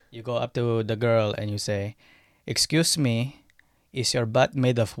You go up to the girl and you say, "Excuse me, is your butt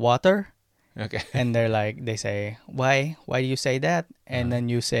made of water?" Okay. And they say, "Why? Why do you say that?" And Uh-huh. then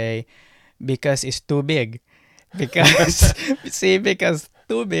you say, "Because it's too big." Because because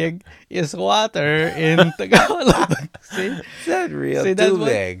too big is water in Tagalog. See, Is that real? see that's Too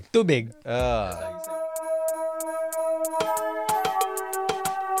what big. too big. Oh.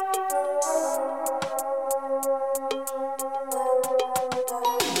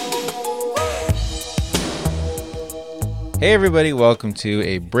 Hey everybody, welcome to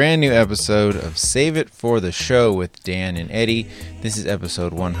a brand new episode of Save It for the Show with Dan and Eddie. This is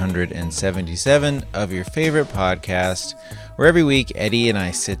episode 177 of your favorite podcast, where every week Eddie and I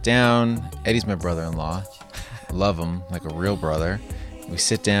sit down. Eddie's my brother-in-law. Love him like a real brother. We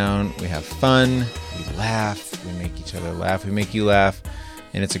sit down, we have fun, we laugh, we make each other laugh, we make you laugh,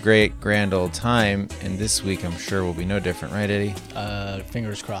 and it's a great, grand old time. And this week I'm sure will be no different, right, Eddie?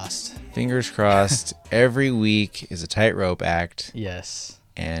 Fingers crossed. Fingers crossed. Every week is a tightrope act, Yes.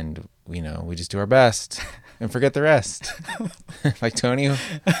 and we just do our best and forget the rest. Like Tony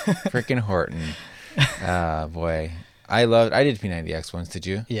freaking Horton. Boy. I did P90X once, did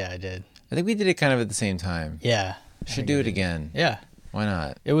you? Yeah, I did. I think we did it kind of at the same time. Yeah. Should do it again. Yeah. Why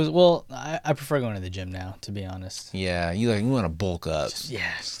not? It was I prefer going to the gym now, to be honest. Yeah, you want to bulk up.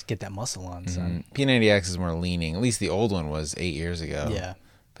 Just get that muscle on, son. P90X is more leaning. At least the old one was 8 years ago. Yeah.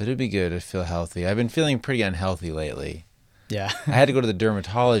 But it'd be good to feel healthy. I've been feeling pretty unhealthy lately. Yeah. I had to go to the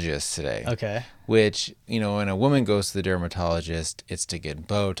dermatologist today. Okay. Which, when a woman goes to the dermatologist, it's to get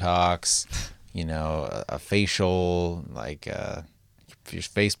Botox, a facial, your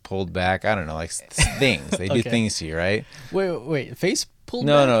face pulled back. I don't know, like things. They do Okay. things to you, right? Wait. Face pulled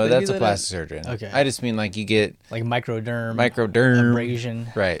No, back? They that's do a that plastic surgeon. Okay. I just mean like you get like microderm, microderm. abrasion.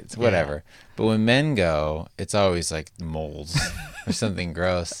 Right, it's whatever. But when men go, it's always like moles or something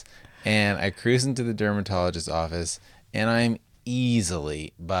gross. And I cruise into the dermatologist's office, and I'm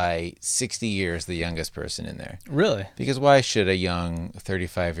easily, by 60 years, the youngest person in there. Really? Because why should a young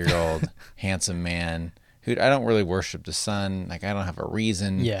 35-year-old handsome man who I don't really worship the sun, like I don't have a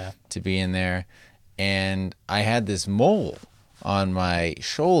reason to be in there. And I had this mole on my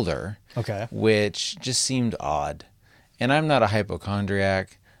shoulder, Okay. which just seemed odd. And I'm not a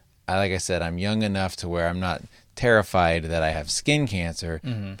hypochondriac. Like I said, I'm young enough to where I'm not terrified that I have skin cancer.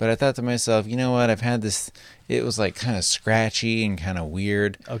 Mm-hmm. But I thought to myself, you know what? I've had this, it was like kind of scratchy and kind of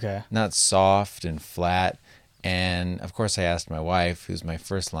weird. Okay. Not soft and flat. And of course I asked my wife, who's my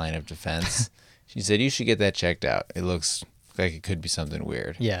first line of defense. She said, you should get that checked out. It looks like it could be something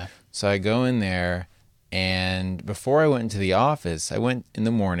weird. Yeah. So I go in there, and before I went into the office, I went in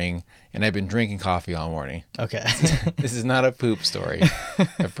the morning, and I've been drinking coffee all morning. Okay. This is not a poop story,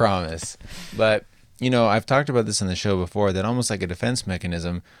 I promise. But, I've talked about this on the show before, that almost like a defense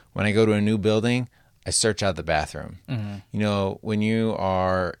mechanism, when I go to a new building, I search out the bathroom. Mm-hmm. When you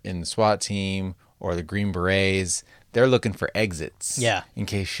are in the SWAT team or the Green Berets, they're looking for exits. Yeah. In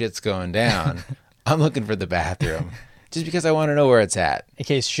case shit's going down. I'm looking for the bathroom just because I want to know where it's at. In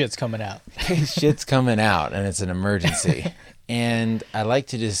case shit's coming out. In case shit's coming out and it's an emergency. And I like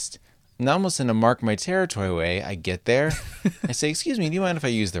to just, almost in a mark my territory way, I get there. I say, excuse me, do you mind if I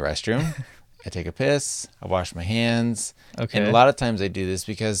use the restroom? I take a piss. I wash my hands. Okay. And a lot of times I do this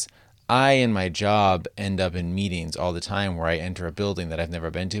because I, in my job, end up in meetings all the time where I enter a building that I've never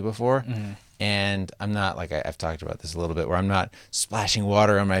been to before. Mm-hmm. And I'm not, like I've talked about this a little bit, where I'm not splashing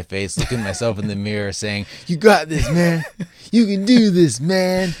water on my face, looking at myself in the mirror saying, you got this, man. You can do this,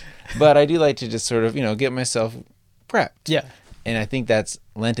 man. But I do like to just sort of, get myself prepped. Yeah. And I think that's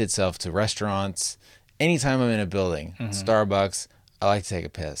lent itself to restaurants. Anytime I'm in a building, Starbucks, I like to take a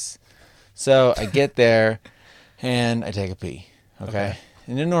piss. So I get there and I take a pee, okay?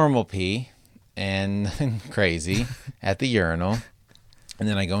 In a normal pee, and nothing crazy at the urinal. And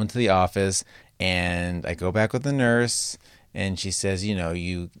then I go into the office and I go back with the nurse, and she says,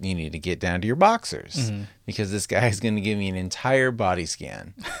 you need to get down to your boxers because this guy's going to give me an entire body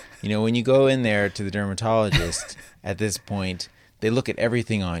scan. When you go in there to the dermatologist at this point, they look at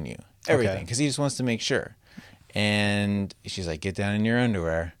everything on you, everything, because he just wants to make sure. And she's like, get down in your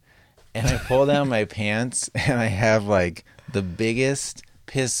underwear. And I pull down my pants, and I have like the biggest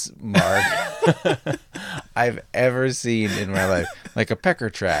piss mark I've ever seen in my life, like a pecker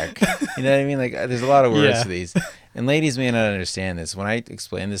track. You know what I mean? Like, there's a lot of words for these. And ladies may not understand this. When I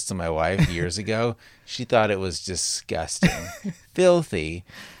explained this to my wife years ago, she thought it was disgusting, filthy,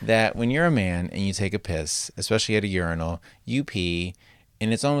 that when you're a man and you take a piss, especially at a urinal, you pee,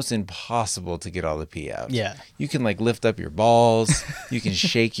 and it's almost impossible to get all the pee out. Yeah. You can lift up your balls, you can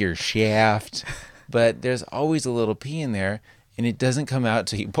shake your shaft, but there's always a little pee in there. and it doesn't come out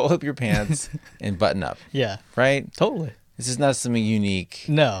till you pull up your pants and button up, Yeah. right? Totally. This is not something unique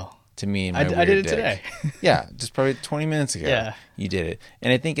No. to me and my I weird did it dick. today. Yeah, just probably 20 minutes ago. Yeah. You did it.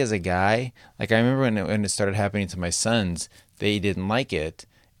 And I think as a guy, like I remember when it started happening to my sons, they didn't like it.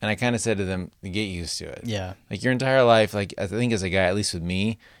 And I kind of said to them, get used to it. Yeah. Like your entire life, like I think as a guy, at least with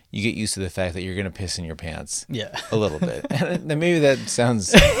me, you get used to the fact that you're going to piss in your pants Yeah. a little bit. And maybe that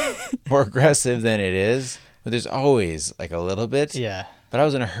sounds more aggressive than it is, but there's always like a little bit. Yeah. But I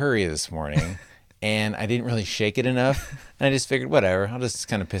was in a hurry this morning and I didn't really shake it enough. And I just figured, whatever, I'll just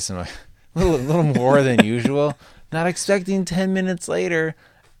kind of piss in my a little more than usual. Not expecting 10 minutes later.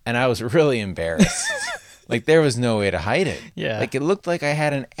 And I was really embarrassed. Like there was no way to hide it. Yeah. Like it looked like I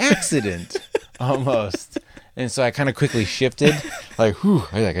had an accident almost. And so I kind of quickly shifted, like, whew,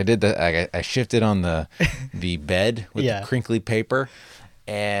 I did that. I shifted on the bed with Yeah. the crinkly paper.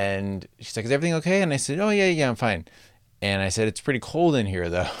 And she's like, is everything okay? And I said, oh, yeah, I'm fine. And I said, it's pretty cold in here,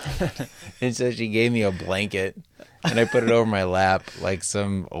 though. And so she gave me a blanket, and I put it over my lap like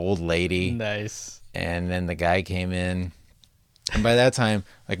some old lady. Nice. And then the guy came in. And by that time,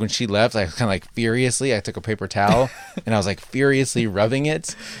 like when she left, I was kind of like furiously, I took a paper towel and I was like furiously rubbing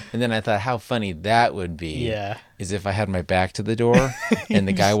it. And then I thought how funny that would be. Yeah. Is if I had my back to the door and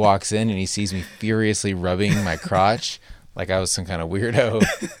the guy walks in and he sees me furiously rubbing my crotch like I was some kind of weirdo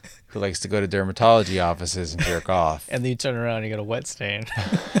who likes to go to dermatology offices and jerk off. And then you turn around and you got a wet stain.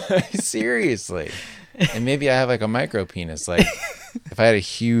 Seriously. And maybe I have like a micro penis. Like if I had a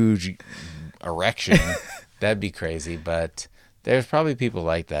huge erection, that'd be crazy. But there's probably people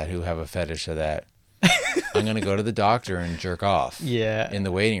like that who have a fetish of that. I'm going to go to the doctor and jerk off Yeah. in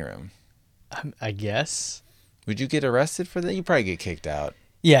the waiting room. I guess. Would you get arrested for that? You'd probably get kicked out,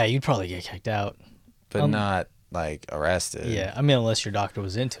 Yeah, you'd probably get kicked out. but not like arrested. Yeah. I mean, unless your doctor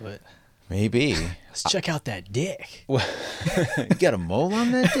was into it. Maybe. Let's check out that dick. You got a mole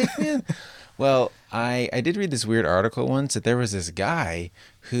on that dick, man? Well, I did read this weird article once that there was this guy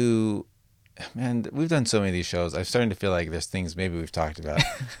who, man, we've done so many of these shows. I'm starting to feel like there's things maybe we've talked about.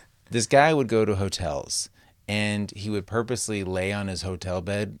 This guy would go to hotels and he would purposely lay on his hotel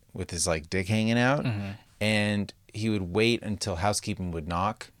bed with his like dick hanging out, and he would wait until housekeeping would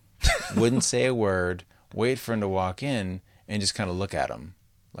knock, wouldn't say a word, wait for him to walk in, and just kind of look at him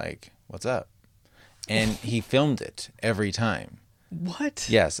like, what's up? And he filmed it every time. What?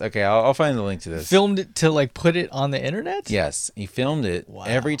 Yes. Okay. I'll find the link to this. Filmed it to like put it on the internet? Yes. He filmed it Wow.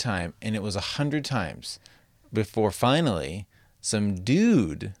 every time, and it was 100 times before finally some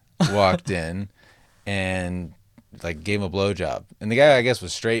dude walked in and like gave him a blowjob. And the guy, I guess,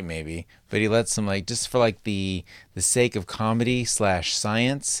 was straight maybe, but he let some like just for like the sake of comedy /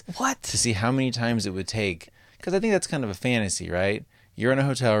 science What? to see how many times it would take. Because I think that's kind of a fantasy, right? You're in a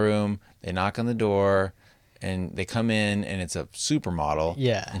hotel room, they knock on the door, and they come in, and it's a supermodel.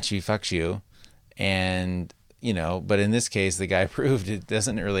 Yeah. And she fucks you. And, you know, but in this case, the guy proved it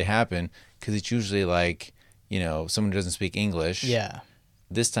doesn't really happen because it's usually like, you know, someone who doesn't speak English. Yeah.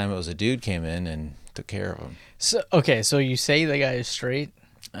 This time it was a dude came in and took care of him. So okay, so you say the guy is straight?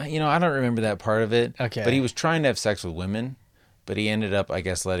 You know, I don't remember that part of it. Okay. But he was trying to have sex with women, but he ended up, I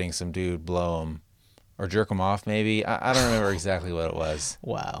guess, letting some dude blow him or jerk him off maybe. I don't remember exactly what it was.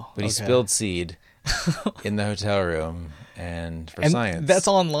 Wow. But he spilled seed in the hotel room and for and science. that's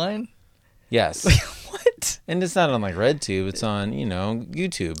online? Yes. What? And it's not on like RedTube. It's on, you know,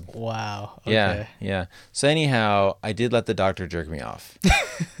 YouTube. Wow. Okay. Yeah, yeah. So anyhow, I did let the doctor jerk me off.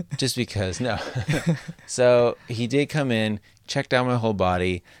 Just because, no. So he did come in, checked out my whole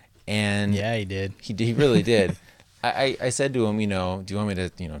body, and Yeah, he did. he really did. I said to him, you know, do you want me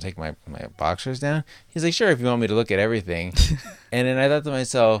to, you know, take my boxers down? He's like, sure, if you want me to look at everything. And then I thought to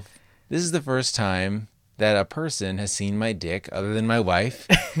myself, this is the first time that a person has seen my dick other than my wife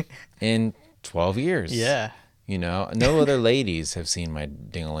in 12 years. Yeah. You know, no other ladies have seen my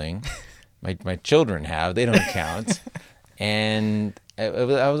dingling. My children have. They don't count. And I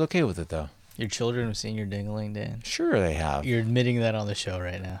was okay with it, though. Your children have seen your dingling, Dan. Sure they have. You're admitting that on the show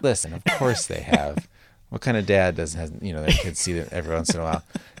right now. Listen, of course they have. What kind of dad doesn't have, you know, their kids see it every once in a while?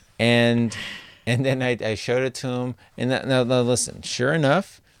 And then I showed it to him. And now listen, sure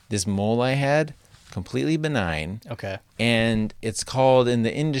enough, this mole I had, completely benign. Okay. And it's called in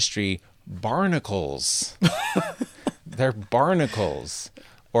the industry barnacles. They're barnacles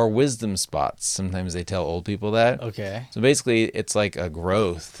or wisdom spots. Sometimes they tell old people that. Okay. So basically, it's like a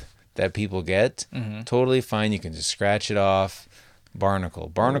growth that people get. Mm-hmm. Totally fine. You can just scratch it off. Barnacle.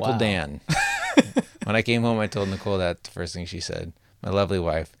 Barnacle Wow. Dan. When I came home, I told Nicole that the first thing she said. My lovely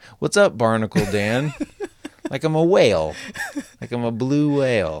wife. What's up, Barnacle Dan? Like I'm a whale. Like I'm a blue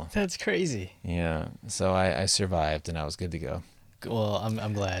whale. That's crazy. Yeah. So I survived and I was good to go. Well,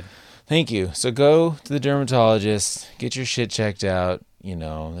 I'm glad. Thank you. So go to the dermatologist, get your shit checked out. You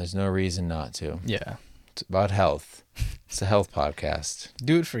know, there's no reason not to. Yeah. It's about health. It's a health podcast.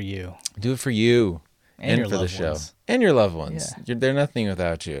 Do it for you. Do it for you And your for the loved show. ones. And your loved ones. Yeah. They're nothing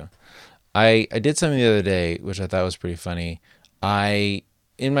without you. I did something the other day, which I thought was pretty funny.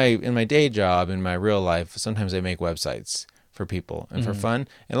 In my day job, in my real life, sometimes I make websites for people and for fun.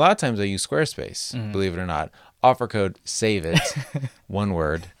 And a lot of times I use Squarespace, believe it or not. Offer code SAVE IT, one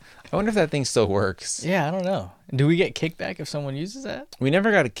word. I wonder if that thing still works. Yeah, I don't know. Do we get kickback if someone uses that? We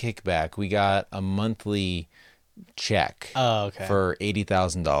never got a kickback. We got a monthly check Oh, okay. for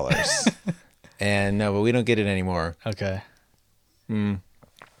 $80,000. And no, but we don't get it anymore. Okay. Well,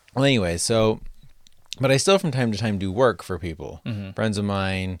 anyway, but I still from time to time do work for people, friends of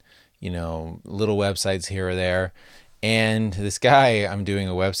mine, little websites here or there. And this guy I'm doing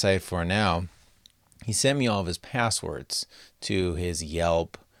a website for now, he sent me all of his passwords to his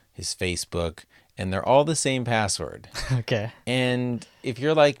Yelp, his Facebook, and they're all the same password. Okay. And if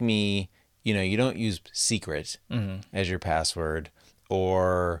you're like me, you don't use secret as your password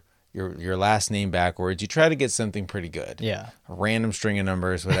or your last name backwards. You try to get something pretty good. Yeah. A random string of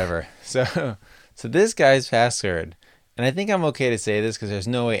numbers, whatever. So this guy's password, and I think I'm okay to say this because there's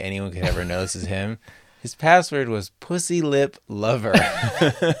no way anyone could ever know this is him. His password was Pussy Lip Lover.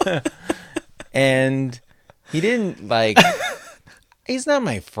 And he didn't he's not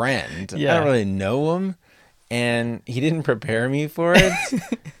my friend. Yeah. I don't really know him. And he didn't prepare me for it.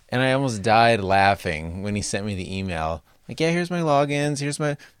 And I almost died laughing when he sent me the email. Like, yeah, here's my logins.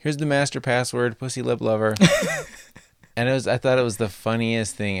 Here's the master password, Pussy Lip Lover. And I thought it was the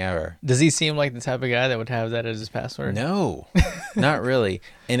funniest thing ever. Does he seem like the type of guy that would have that as his password? No, not really.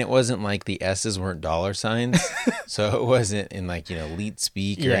 And it wasn't like the S's weren't dollar signs. So it wasn't in leet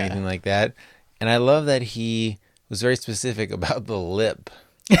speak or anything like that. And I love that he was very specific about the lip.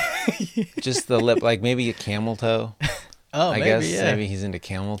 Just the lip, like maybe a camel toe. Oh, I maybe, guess yeah. maybe he's into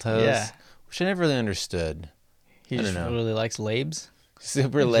camel toes. Yeah. Which I never really understood. He I just don't know. really likes labes.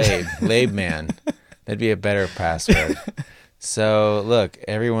 Super labe. Labe man. That'd be a better password. So look,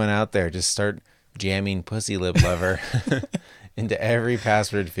 everyone out there, just start jamming Pussy Lip Lover into every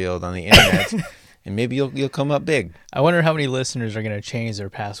password field on the internet, and maybe you'll come up big. I wonder how many listeners are going to change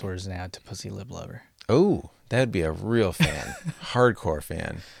their passwords now to Pussy Lip Lover. Oh, that would be a real fan, hardcore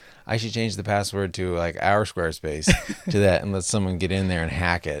fan. I should change the password to our Squarespace to that and let someone get in there and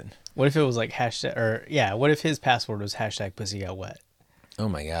hack it. What if it was what if his password was #PussyGotWet? Oh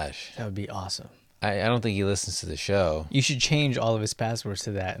my gosh. That would be awesome. I don't think he listens to the show. You should change all of his passwords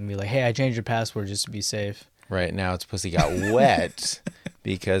to that and be like, hey, I changed your password just to be safe. Right now it's Pussy Got Wet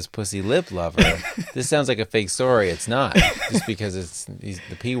because Pussy Lip Lover. This sounds like a fake story. It's not. Just because the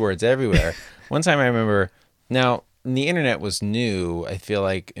P words everywhere. One time I remember, now the internet was new, I feel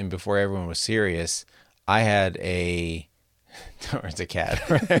like, and before everyone was serious, I had it's a cat.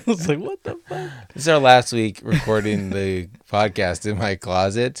 Right? I was like, what the fuck? This is our last week recording the podcast in my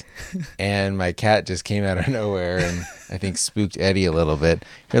closet, and my cat just came out of nowhere and I think spooked Eddie a little bit.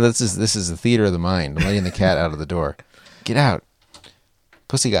 Here, this is the theater of the mind. I'm letting the cat out of the door. Get out.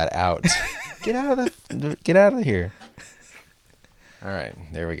 Pussy got out. Get out of here. All right,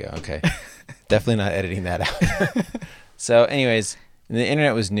 there we go. Okay. Definitely not editing that out. So anyways, the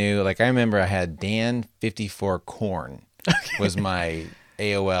internet was new. I remember I had Dan54Corn. Was my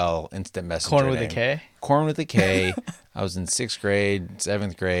AOL instant messenger Corn with name. a K? Corn with a K. I was in 6th grade,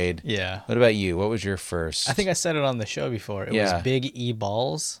 7th grade. Yeah. What about you? What was your first? I think I said it on the show before. It was Big E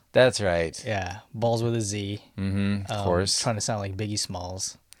Balls. That's right. Yeah. Balls with a Z. Mm-hmm. Of course. Trying to sound like Biggie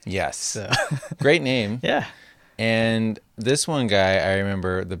Smalls. Yes. So. Great name. Yeah. And this one guy, I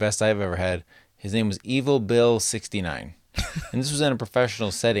remember, the best I've ever had, his name was Evil Bill 69. And this was in a professional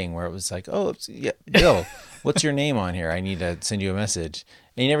setting where it was like, oh, Bill, what's your name on here? I need to send you a message.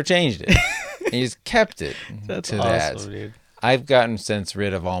 And he never changed it. And he just kept it. That's to awesome, that. dude. I've gotten since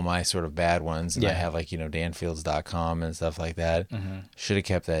rid of all my sort of bad ones. And I Yeah. have danfields.com and stuff like that. Mm-hmm. Should have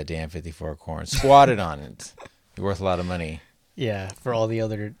kept that Dan54Corn. Squatted on it. Be worth a lot of money. Yeah, for all the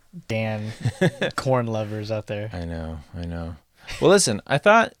other Dan corn lovers out there. I know. Well, listen, I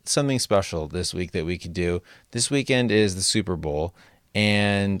thought something special this week that we could do. This weekend is the Super Bowl,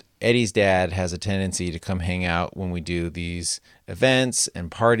 and Eddie's dad has a tendency to come hang out when we do these events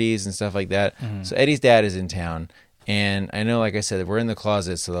and parties and stuff like that. Mm-hmm. So Eddie's dad is in town, and I know, like I said, we're in the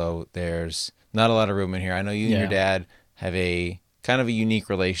closet, so there's not a lot of room in here. I know you and your dad have a kind of a unique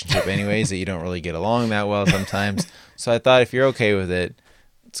relationship anyways, that you don't really get along that well sometimes. So I thought if you're okay with it,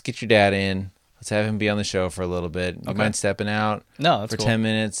 let's get your dad in. Let's have him be on the show for a little bit. You mind stepping out No, that's for cool. 10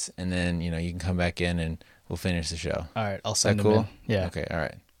 minutes, and then you can come back in and we'll finish the show. All right, I'll Is that send them cool? in. Yeah. Okay, all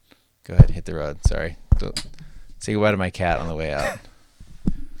right. Go ahead, hit the road. Sorry. Say goodbye to my cat on the way out.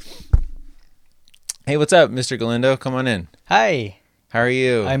 Hey, what's up, Mr. Galindo? Come on in. Hi, How are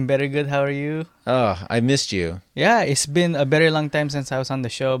you? I'm very good. How are you? Oh, I missed you. Yeah, it's been a very long time since I was on the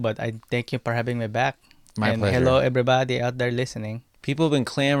show, but I thank you for having me back. My and pleasure. hello, everybody out there listening. People have been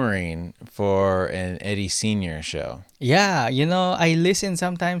clamoring for an Eddie Sr. show. Yeah, I listen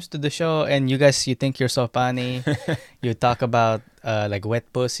sometimes to the show, and you guys, you think you're so funny. You talk about like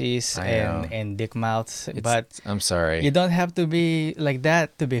wet pussies I know. and dick mouths, but I'm sorry. you don't have to be like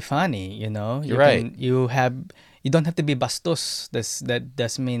that to be funny. You're right. You don't have to be bastos. That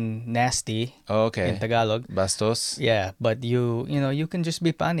does mean nasty Oh, okay. in Tagalog. Bastos? Yeah, but you can just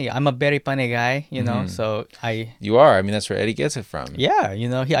be funny. I'm a very funny guy, Mm-hmm. so You are. I mean, that's where Eddie gets it from. yeah,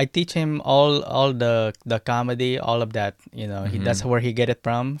 I teach him all the comedy, all of that. That's where he get it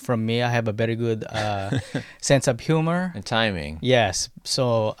from me. I have a very good sense of humor. And timing. Yes.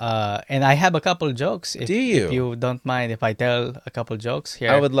 So and I have a couple jokes. Do you? If you don't mind if I tell a couple jokes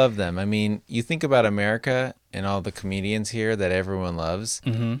here. I would love them. I mean, you think about America and all the comedians here that everyone loves.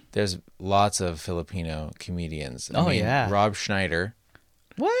 Mm-hmm. There's lots of Filipino comedians. I Oh, mean, yeah. Rob Schneider.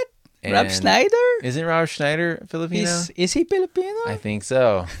 What? Rob And- Schneider? Isn't Rob Schneider Filipino? Is he Filipino? I think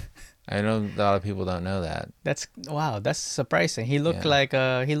so. I know a lot of people don't know that. That's surprising. He looked Yeah.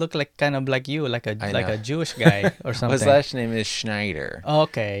 like kind of like you, like I a know. Jewish guy or something. His last name is Schneider.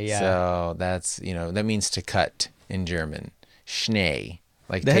 Okay, yeah. So that's, that means to cut in German. Schnee,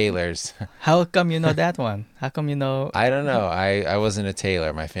 like That- tailors. How come you know that one? How come you know? I don't know. I wasn't a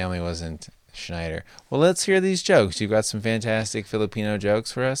tailor. My family wasn't Schneider. Well, let's hear these jokes. You've got some fantastic Filipino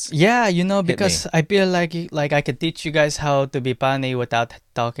jokes for us? Yeah, me. because I feel like I could teach you guys how to be funny without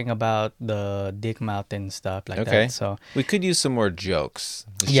talking about the dick mouth and stuff like Okay. that. So We could use some more jokes.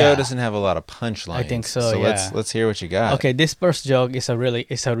 The Yeah. show doesn't have a lot of punchlines. I think so, So yeah. let's hear what you got. okay, this first joke is a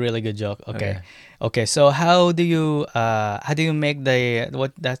really good joke. Okay. So how do you make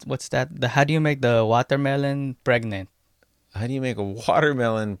how do you make the watermelon pregnant? How do you make a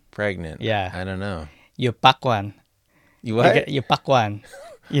watermelon pregnant? Yeah. I don't know. You pakwan. You what? You pakwan.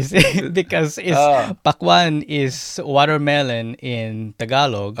 You see, because Oh. pakwan is watermelon in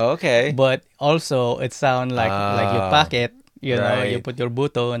Tagalog, Oh, okay. but also it sounds like you Ah, pack it. You right. put your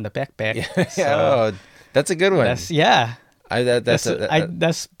buto in the backpack. Yeah, oh, that's a good one. That's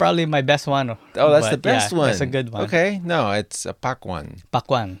that's probably my best one. That's But the best yeah, one. That's a good one. Okay, no, it's a pakwan.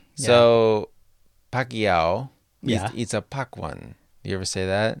 Pakwan. Yeah. So Pacquiao Yeah. eats a pakwan. You ever say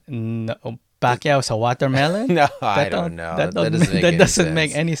that? No, Pacquiao is a watermelon? No, I don't know. That That doesn't make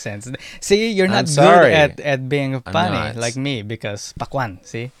make any any sense. See, you're I'm not good sorry. at being funny not. like me because pakwan.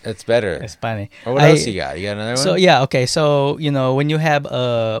 See, It's better. it's funny. Or what else you got? You got another one? So yeah, okay. So when you have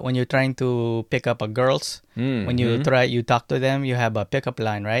when you're trying to pick up a girls, when you talk to them, you have a pickup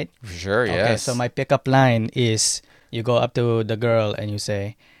line, right? For sure, Okay. yes. So my pickup line is you go up to the girl and you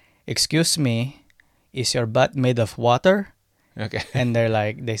say, "Excuse me, is your butt made of water?" Okay. And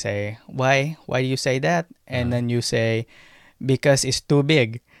they say, why do you say that? And then you say, because it's too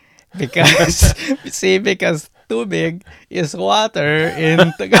big. Because because too big is water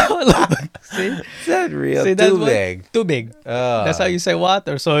in Tagalog. See? Is that real? See, that's Too what- big. Too big. Oh. That's how you say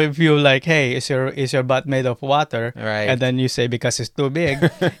water. So if you like, hey, is your butt made of water? Right. And then you say because it's too big,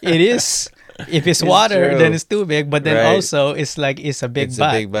 it is. If it's It's water, true. then it's too big. But then Right. also it's like it's a big It's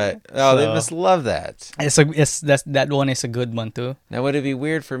butt. a big butt. Oh, they So- must love that. That one is a good one too. Now, would it be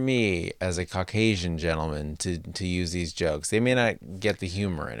weird for me as a Caucasian gentleman to use these jokes? They may not get the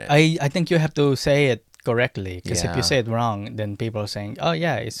humor in it. I think you have to say it correctly because if you Yeah. say it wrong, then people are saying, "Oh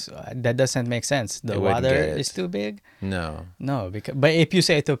yeah, it's that doesn't make sense. The They wouldn't water get it. is too big." No, No, but if you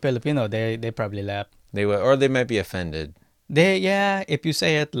say it to a Filipino, they probably laugh. they would, or they might be offended. If you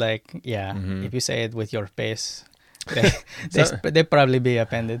say it if you say it with your face, they probably be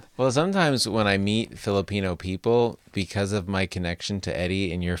offended. Well, sometimes when I meet Filipino people, because of my connection to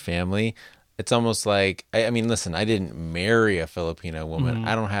Eddie and your family, it's almost like, I mean, listen, I didn't marry a Filipino woman.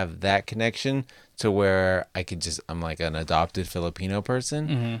 I don't have that connection to where I'm like an adopted Filipino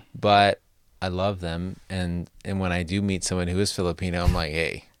person, but I love them. And when I do meet someone who is Filipino, I'm like,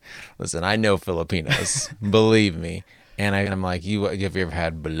 hey, listen, I know Filipinos, believe me. And I'm like, have you ever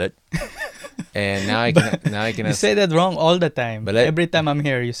had balut? And now I can. You say that wrong all the time. But Every time I'm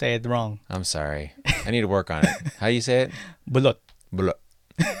here, you say it wrong. I'm sorry. I need to work on it. How do you say it? Bulot. Balut.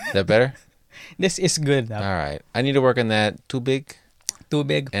 Is that better? This is good now. All right. I need to work on that. Too big? too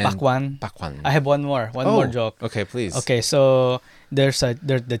big, And pakwan. pakwan. I have one more joke. Okay, please. Okay, so there's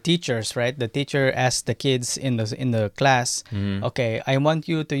the teachers, right? The teacher asks the kids in the class, Mm-hmm. okay, I want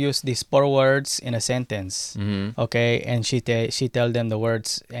you to use these 4 words in a sentence. Mm-hmm. Okay, and she tell them the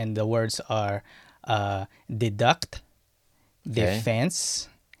words, and the words are deduct, Okay. defense,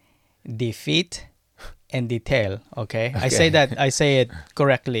 defeat, and detail. Okay, I Okay. say it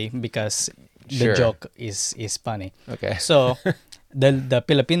correctly because the Sure. joke is funny. Okay. So the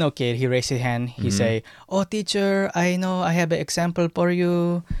Filipino kid, he raised his hand. He Mhm. say, "Oh, teacher, I know I have an example for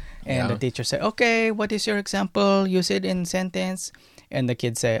you." And the Yeah. teacher say, "Okay, what is your example? Use it in sentence." And the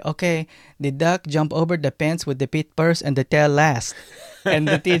kid say, "Okay, the duck jump over the fence with the feet first and the tail last." And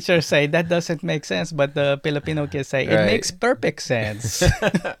the teacher say, "That doesn't make sense." But the Filipino kid say, "It Right. makes perfect sense."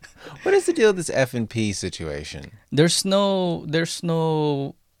 What is the deal with this F and P situation? there's no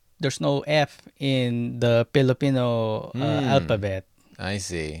F in the Filipino alphabet. I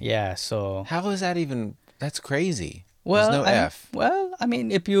see. Yeah, so How is that even? That's crazy. well, There's no F. well, I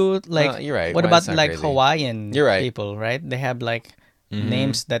mean, if you like, you're right. what Why, about that's not like crazy. Hawaiian You're right. people, right? They have like Mhm.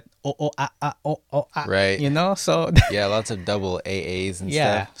 names that Right. you know. So Yeah, lots of double AAs and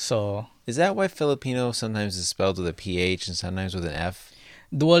yeah, stuff. so Is that why Filipino sometimes is spelled with a PH and sometimes with an F?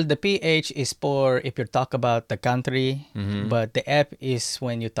 well, the PH is for if you talk about the country, Mhm. but the F is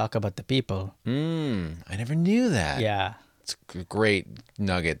when you talk about the people. I never knew that. Yeah, It's a great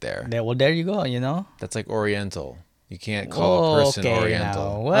nugget there. well, there you go. You know. That's like Oriental. You can't call a person Okay,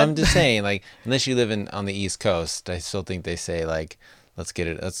 Oriental. now, what? I'm just saying, like, unless you live on the East Coast, I still think they say like, let's get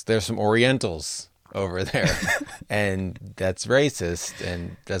it. There's some Orientals over there, and that's racist,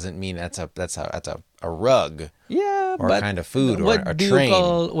 and doesn't mean that's a rug Yeah, or a but kind of food or what a do train.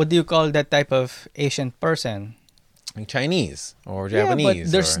 what do you call that type of Asian person? Like Chinese or Yeah, but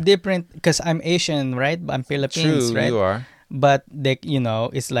Japanese. there's or, different because I'm Asian, right? I'm Philippines, true, right? you are. But they,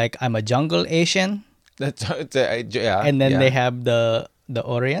 it's like I'm a jungle Asian, Yeah, and then yeah. they have the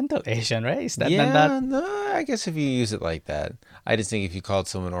Oriental Asian, right? Is that not that? No, I guess if you use it like that. I just think if you called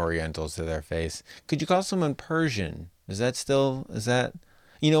someone Orientals to their face, could you call someone Persian? Is that?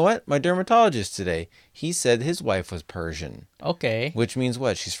 You know what? My dermatologist today, he said his wife was Persian, Okay. which means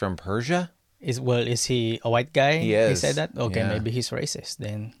what? She's from Persia? Is he a white guy? He He is. said that. Okay, Yeah. maybe he's racist.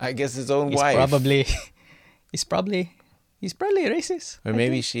 Then I guess his own he's wife. probably he's probably racist. Or I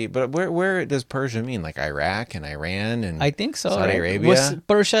maybe think. but where does Persia mean? Like Iraq and Iran and I think so. Saudi right? Arabia? Was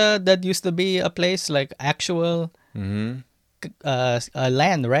Persia that used to be a place like actual Mm-hmm.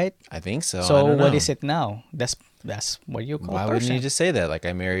 land, right? I think so. I So don't what know. is it now? That's what you call Why Persia. wouldn't you just say that? Like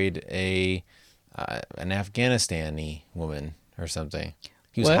I married an Afghanistani woman or something.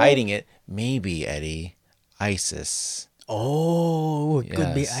 He was Well- hiding it. Maybe Eddie, ISIS. Oh, it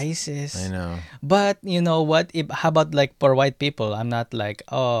could be Yes. ISIS. I know. But you know what? How about like for white people? I'm not like,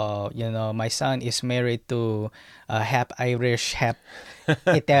 oh, my son is married to half Irish, half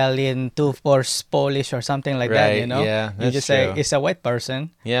Italian, two-fourths Polish or something like that. Right, yeah, you that's just say true. it's a white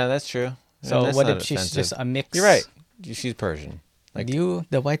person. Yeah, that's true. So And that's what not if she's offensive. just a mix? You're right. She's Persian. Like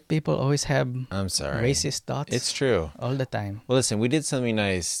The white people always have I'm sorry. racist thoughts. It's true. all the time. Well, listen, we did something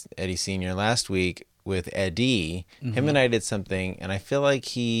nice, Eddie Senior, last week with Eddie. Him and I did something, and I feel like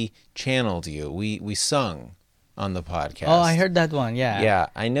he channeled you. We sung on the podcast. Oh, I heard that one. Yeah. Yeah,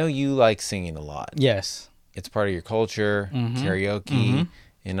 I know you like singing a lot. Yes. It's part of your culture, karaoke,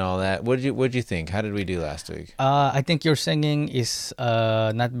 and all that. What did you think? How did we do last week? I think your singing is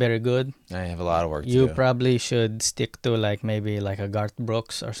not very good. I have a lot of work to You do. probably should stick to like maybe like a Garth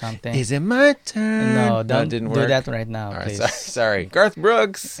Brooks or something. Is it my turn? No, it don't didn't do work. that right now, All right, please. sorry. Garth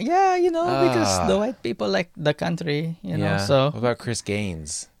Brooks. Yeah, because Ah. the white people like the country, Yeah. So What about Chris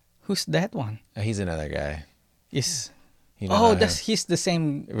Gaines? who's that one? He's another guy. Is You know him? he's the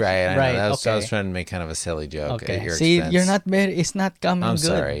same. Right, I know. Right, I was okay. trying to make kind of a silly joke Okay. at your See, expense. you're not very. It's not coming I'm good.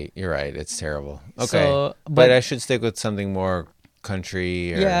 sorry. You're right. It's terrible. Okay. So, but, but I should stick with something more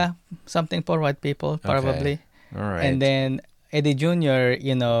country. Or, yeah, something for white people probably. All right. And then Eddie Jr.,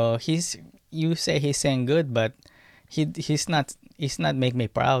 you say he sang good, but he's not make me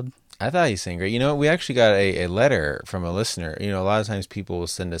proud. I thought he sang great. You know, we actually got a letter from a listener. You know, a lot of times people will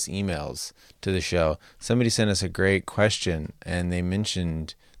send us emails to the show. Somebody sent us a great question, and they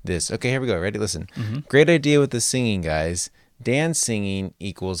mentioned this. Okay, here we go. Ready? Listen. Great idea with the singing, guys. Dan's singing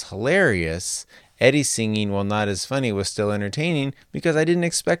equals hilarious. Eddie's singing, while not as funny, was still entertaining because I didn't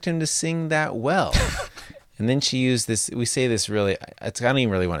expect him to sing that well. And then she used this. We say this really. I don't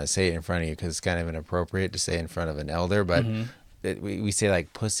even really want to say it in front of you because it's kind of inappropriate to say in front of an elder, but. We say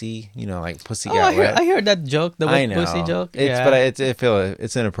like pussy, like pussy got wet. I heard that joke, the I wet know. pussy joke. It's Yeah. but I feel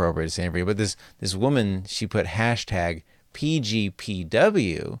it's inappropriate to say it for you. But this woman, she put hashtag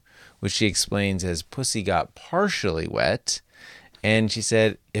PGPW, which she explains as Pussy Got Partially Wet. And she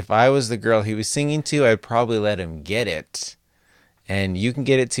said, if I was the girl he was singing to, I'd probably let him get it. And you can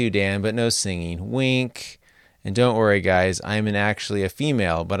get it too, Dan, but no singing. Wink. And don't worry, guys, I'm actually a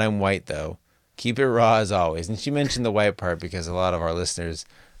female, but I'm white, though. Keep it raw as always. And she mentioned the white part because a lot of our listeners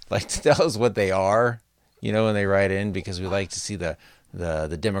like to tell us what they are, when they write in, because we like to see the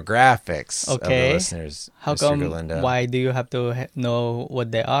demographics of the listeners. How Mr. come? Galindo. Why do you have to know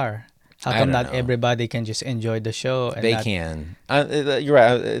what they are? How I come don't not know. everybody can just enjoy the show? And They not... can. You're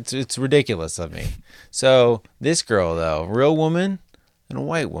right. It's ridiculous of me. So this girl, though, real woman and a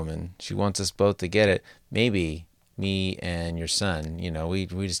white woman, she wants us both to get it. Maybe me and your son, we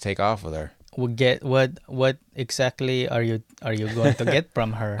just take off with her. We get what exactly are you going to get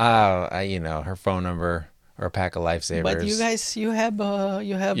from her? Her phone number or a pack of lifesavers. But you guys, you have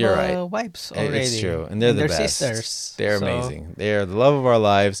You're right. wives already. It's true, and they're the best. Sisters. They're so... amazing. They're the love of our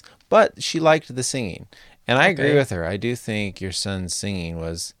lives. But she liked the singing, and I agree with her. I do think your son's singing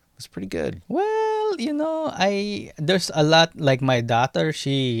was pretty good. Well, there's a lot, like my daughter,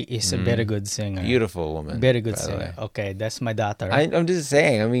 she is a very good singer. Beautiful woman. Very good singer. Okay, that's my daughter. I'm just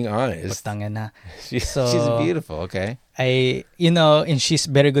saying, I'm being honest. Putangin na. She's beautiful, okay? And she's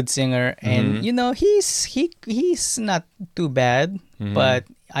very good singer, and he's not too bad, but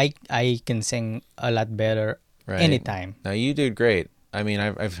I can sing a lot better anytime. Now you did great. I mean,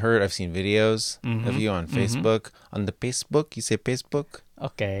 I've seen videos of you on Facebook. On the Facebook, you say Facebook?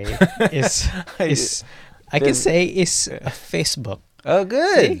 Okay, I can say it's a Facebook. Oh,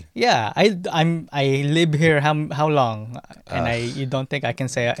 good. See? Yeah, I live here how long, and you don't think I can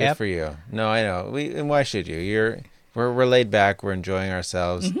say a good F? for you. No, I know. And why should you? We're laid back. We're enjoying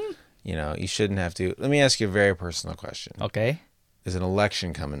ourselves. You shouldn't have to. Let me ask you a very personal question. Okay. There's an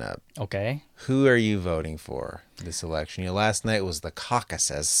election coming up. Okay. Who are you voting for this election? Last night was the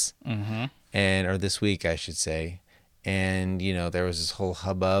caucuses, or this week, I should say. And, there was this whole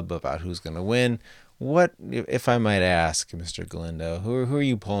hubbub about who's going to win. What, if I might ask, Mr. Galindo, who are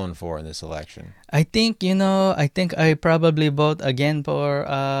you pulling for in this election? I think I probably vote again for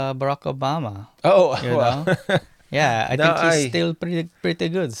Barack Obama. Oh, know? Yeah, I think he's still pretty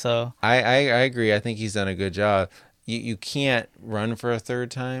good. So I agree. I think he's done a good job. You can't run for a third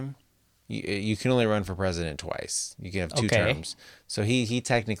time. You can only run for president twice. You can have two terms. So he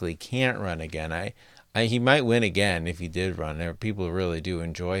technically can't run again. He might win again if he did run. People really do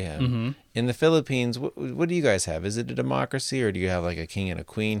enjoy him. In the Philippines, what do you guys have? Is it a democracy, or do you have like a king and a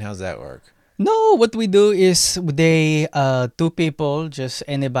queen? How's that work? No, what we do is they two people, just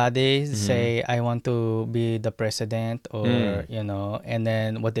anybody say I want to be the president, or and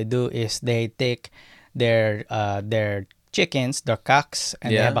then what they do is they take their chickens, their cocks,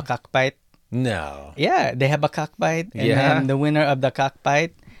 and they have a cockfight. No. Yeah, they have a cockfight, and then the winner of the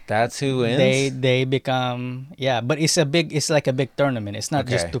cockfight, that's who wins. They become but it's like a big tournament. It's not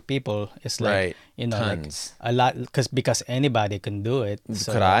just two people. It's like tons. Like a lot because anybody can do it.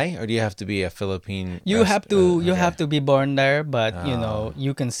 So. Could I, or do you have to be a Philippine? You have to be born there, but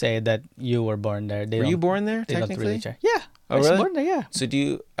you can say that you were born there. Were you born there? They Technically, don't really care. Yeah, I was really? born there. Yeah. So do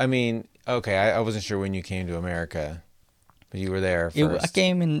you? I mean, okay, I wasn't sure when you came to America. But you were there first. I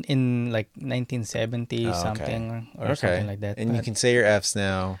came in like 1970 something or something like that. And you can say your F's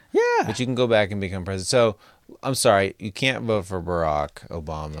now. Yeah. But you can go back and become president. So, I'm sorry, you can't vote for Barack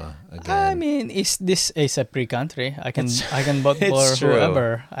Obama again. I mean, this is a free country. I can vote for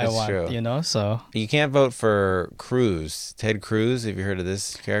whoever I want. True. So you can't vote for Cruz, Ted Cruz. Have you heard of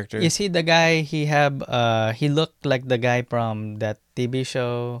this character? Is he the guy? He looked like the guy from that TV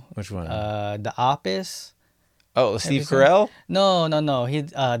show. Which one? The Office. Oh, Steve Carell? No. He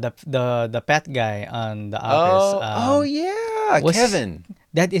the fat guy on The Office. Yeah, Kevin.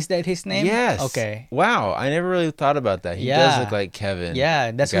 Is that his name? Yes. Okay. Wow, I never really thought about that. He does look like Kevin.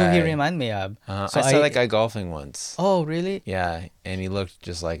 Yeah, that's who he remind me of. So I saw that guy golfing once. Oh, really? Yeah, and he looked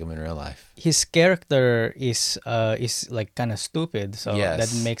just like him in real life. His character is like kind of stupid, so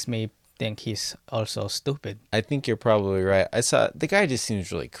that makes me think he's also stupid. I think you're probably right. I saw the guy just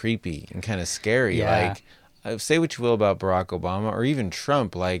seems really creepy and kind of scary. Yeah. Like, say what you will about Barack Obama or even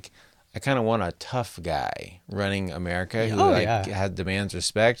Trump, like, I kind of want a tough guy running America who demands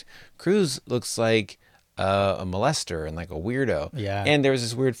respect. Cruz looks like a molester and like a weirdo. Yeah. And there was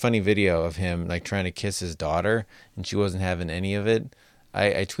this weird funny video of him like trying to kiss his daughter, and she wasn't having any of it.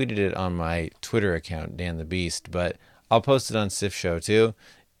 I tweeted it on my Twitter account, Dan the Beast, but I'll post it on Sif Show too.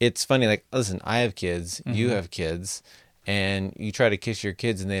 It's funny, like, listen, I have kids, you have kids, and you try to kiss your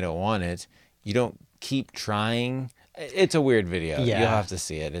kids and they don't want it. You don't keep trying. It's a weird video. Yeah. You'll have to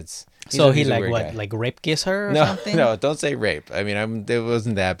see it. So he he's a like weird what, guy. like rape kiss her or No, something? no, don't say rape. I mean, it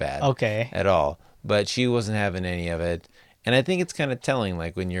wasn't that bad. Okay. At all. But she wasn't having any of it. And I think it's kind of telling,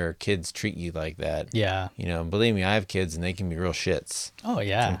 like when your kids treat you like that. Yeah. You know, believe me, I have kids and they can be real shits. Oh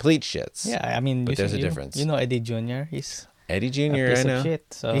yeah. Complete shits. Yeah. I mean, But there's a difference. You know Eddie Jr. He's Eddie a Jr., piece I know. of shit.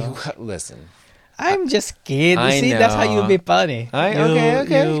 So Listen. I'm just kidding. I See, that's how you know. be funny.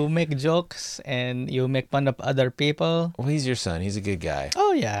 Okay. You make jokes and you make fun of other people. Well, he's your son. He's a good guy.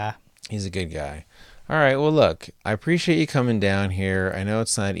 Oh yeah. He's a good guy. All right. Well, look, I appreciate you coming down here. I know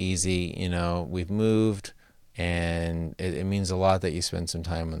it's not easy. You know, we've moved, and it means a lot that you spend some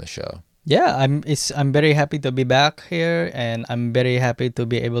time on the show. Yeah, I'm very happy to be back here, and I'm very happy to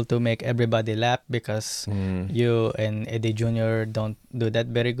be able to make everybody laugh because you and Eddie Jr. don't do that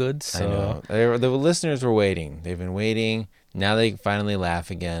very good. I know. The listeners were waiting. They've been waiting. Now they can finally laugh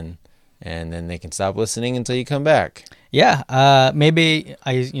again, and then they can stop listening until you come back. Yeah, maybe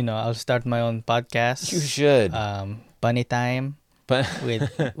I'll start my own podcast. You should. Bunny Time But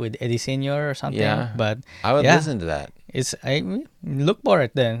with Eddie Senior or something. Yeah. But I would yeah. listen to that. I look for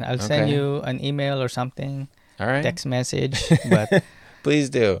it then. I'll send Okay. you an email or something, All right. text message. But Please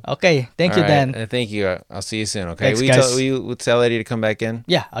do. okay, thank All you, right. Dan. Thank you. I'll see you soon. Okay. Thanks, Will guys. you tell Eddie to come back in?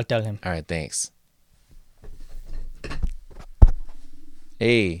 Yeah, I'll tell him. All right. Thanks.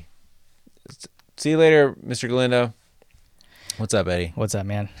 Hey. See you later, Mr. Galindo. What's up, Eddie? What's up,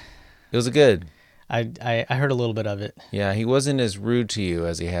 man? It was good. I heard a little bit of it. Yeah, he wasn't as rude to you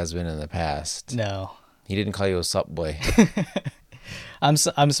as he has been in the past. No, He didn't call you a sup boy. I'm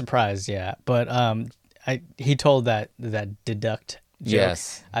surprised. Yeah, but he told that deduct joke.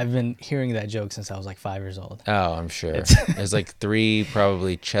 Yes. I've been hearing that joke since I was like 5 years old. Oh, I'm sure. There's like 3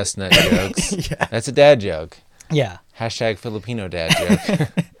 probably chestnut jokes. Yeah. That's a dad joke. Yeah, Hashtag Filipino dad joke.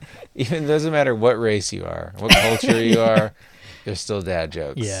 Even doesn't matter what race you are, what culture you are, there's still dad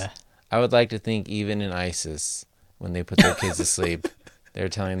jokes. yeah, I would like to think even in ISIS, when they put their kids to sleep, they're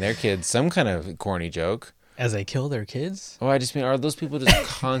telling their kids some kind of corny joke. as they kill their kids. Oh, I just mean, are those people just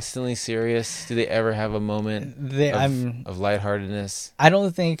constantly serious? Do they ever have a moment of lightheartedness? I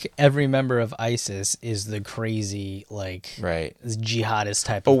don't think every member of ISIS is the crazy Right. jihadist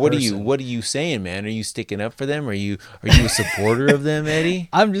type Oh, of what person. are you saying, man? Are you sticking up for them? Are you a supporter of them, Eddie?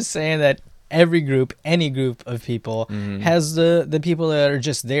 I'm just saying that every group, any group of people, has the people that are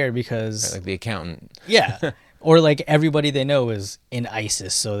just there because Like the accountant. yeah. Or like everybody they know is in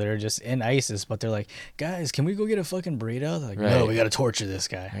ISIS, so they're just in ISIS, but they're like, guys, can we go get a fucking burrito? They're like, no, Right. we gotta torture this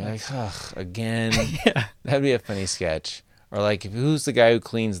guy. You're like, ugh, again. Yeah. That'd be a funny sketch. Or like, who's the guy who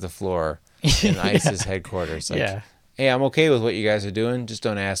cleans the floor in ISIS headquarters? Like, Yeah. hey, I'm okay with what you guys are doing. Just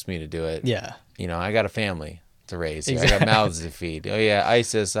don't ask me to do it. Yeah. You know, I got a family to raise. Here. I Exactly. got mouths to feed. Oh yeah,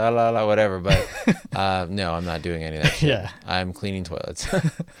 ISIS, whatever. But no, I'm not doing any of that shit. Yeah. I'm cleaning toilets.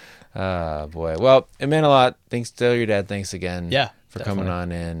 Boy. Well, it meant a lot. Thanks to your dad. Thanks again. Yeah, for coming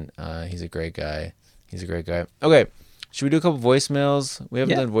definitely. on in. He's a great guy. Okay. Should we do a couple voicemails? We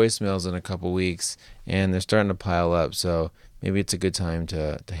haven't Yeah. done voicemails in a couple weeks, and they're starting to pile up. So maybe it's a good time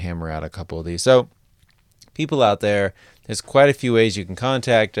to hammer out a couple of these. So people out there, there's quite a few ways you can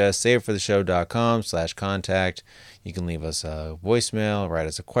contact us. savefortheshow.com/contact. You can leave us a voicemail, write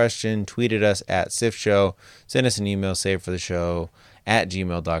us a question, tweet at us at SIFShow, send us an email,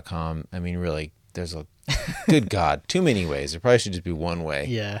 savefortheshow@gmail.com. I mean, really, there's a good God, too many ways. There probably should just be one way.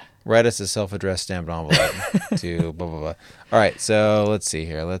 Yeah. Write us a self-addressed stamped envelope to blah blah blah. All right, so let's see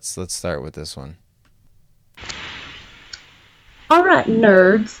here. Let's start with this one. All right,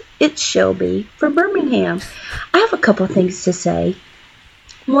 nerds, it's Shelby from Birmingham. I have a couple things to say.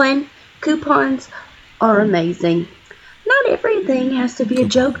 One, coupons are amazing. Not everything has to be a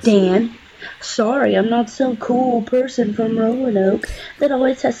joke, Dan. Sorry, I'm not some cool person from Roanoke that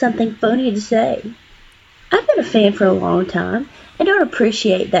always has something funny to say. I've been a fan for a long time and don't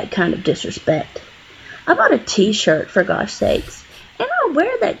appreciate that kind of disrespect. I bought a t-shirt, for gosh sakes, and I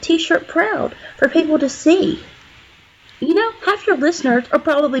wear that t-shirt proud for people to see. You know, half your listeners are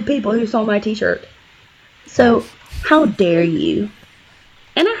probably people who saw my t-shirt. So, how dare you?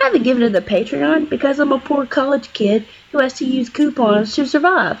 And I haven't given to the Patreon because I'm a poor college kid who has to use coupons to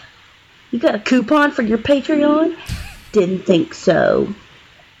survive. You got a coupon for your Patreon? Didn't think so.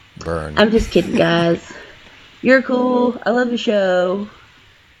 Burn. I'm just kidding, guys. You're cool. I love the show.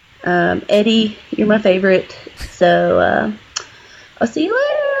 Eddie, you're my favorite. So, I'll see you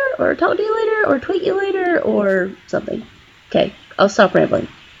later, or talk to you later, or tweet you later, or something. Okay, I'll stop rambling.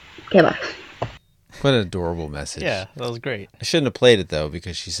 Okay, bye. What an adorable message. Yeah, that was great. I shouldn't have played it though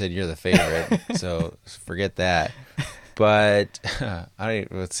because she said you're the favorite, so forget that. But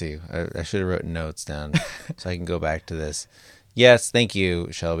let's see. I should have written notes down so I can go back to this. Yes, thank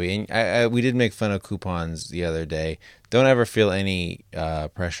you, Shelby. And we did make fun of coupons the other day. Don't ever feel any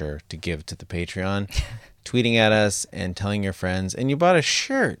pressure to give to the Patreon. Tweeting at us and telling your friends. And you bought a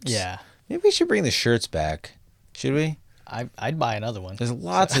shirt. Yeah. Maybe we should bring the shirts back. Should we? I'd buy another one. There's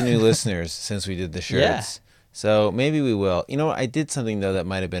lots of new listeners since we did the shirts. Yeah. So maybe we will. You know what? I did something, though, that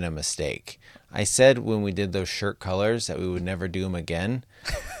might have been a mistake. I said when we did those shirt colors that we would never do them again.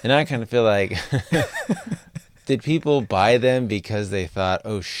 And I kind of feel like... Did people buy them because they thought,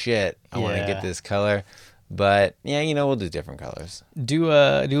 oh, shit, I want to get this color? But, yeah, we'll do different colors. Do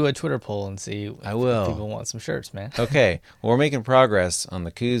a Twitter poll and see I will. if people want some shirts, man. Okay. Well, we're making progress on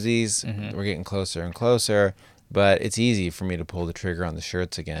the koozies. Mm-hmm. We're getting closer and closer. But it's easy for me to pull the trigger on the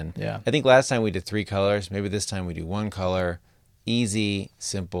shirts again. Yeah. I think last time we did 3 colors. Maybe this time we do 1 color. Easy,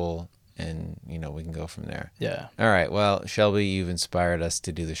 simple, and, we can go from there. Yeah. All right. Well, Shelby, you've inspired us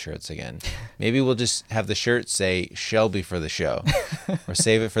to do the shirts again. Maybe we'll just have the shirt say Shelby for the show or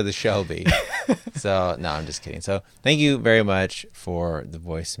save it for the Shelby. So, no, I'm just kidding. So, thank you very much for the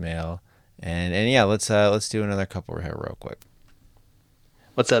voicemail. And yeah, let's do another couple here real quick.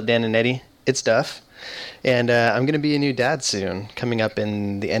 What's up, Dan and Eddie? It's Duff. And I'm going to be a new dad soon, coming up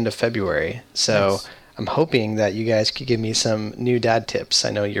in the end of February. So nice. I'm hoping that you guys could give me some new dad tips. I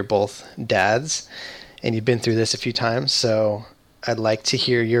know you're both dads, and you've been through this a few times. So I'd like to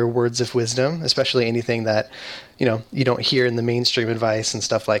hear your words of wisdom, especially anything that, you don't hear in the mainstream advice and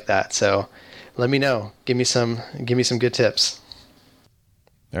stuff like that. So let me know. Give me some good tips.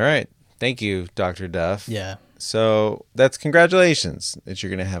 All right. Thank you, Dr. Duff. Yeah. So that's congratulations that you're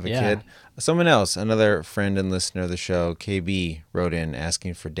going to have a kid. Someone else, another friend and listener of the show, KB, wrote in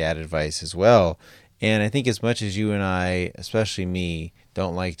asking for dad advice as well. And I think as much as you and I, especially me,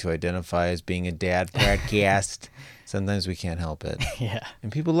 don't like to identify as being a dad podcast, sometimes we can't help it. Yeah.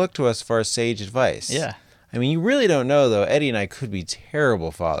 And people look to us for our sage advice. Yeah. I mean, you really don't know, though. Eddie and I could be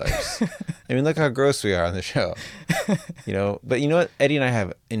terrible fathers. I mean, look how gross we are on the show. But you know what? Eddie and I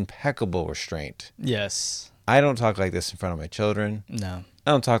have impeccable restraint. Yes. I don't talk like this in front of my children. No.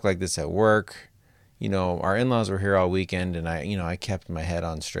 I don't talk like this at work. Our in-laws were here all weekend, and I kept my head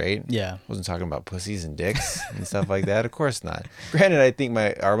on straight. Yeah. Wasn't talking about pussies and dicks and stuff like that. Of course not. Granted, I think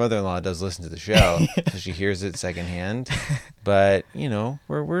our mother-in-law does listen to the show, so she hears it secondhand. But,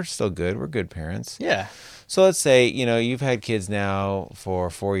 we're still good. We're good parents. Yeah. So let's say, you've had kids now for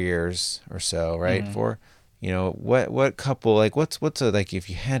 4 years or so, right? Mm-hmm. What couple, if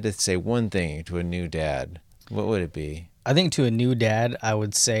you had to say one thing to a new dad, what would it be? I think to a new dad, I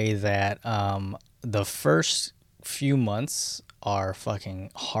would say that the first few months are fucking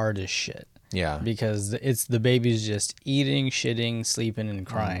hard as shit. Yeah. Because it's the baby's just eating, shitting, sleeping, and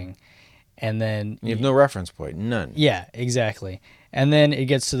crying. And then you have no reference point. None. Yeah, exactly. And then it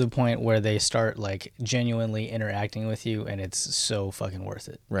gets to the point where they start genuinely interacting with you, and it's so fucking worth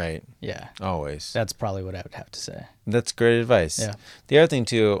it. Right. Yeah. Always. That's probably what I would have to say. That's great advice. Yeah. The other thing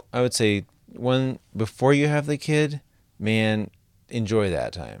too, I would say before you have the kid, man, enjoy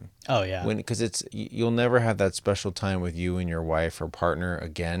that time. Oh yeah. Because you'll never have that special time with you and your wife or partner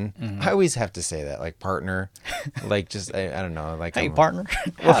again. Mm-hmm. I always have to say that, partner, I don't know, hey partner,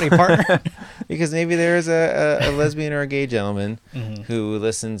 howdy partner. Because maybe there is a lesbian or a gay gentleman mm-hmm. who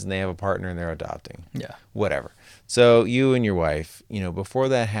listens and they have a partner and they're adopting. Yeah. Whatever. So you and your wife, before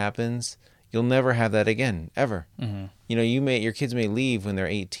that happens, you'll never have that again, ever. Mm-hmm. Your kids may leave when they're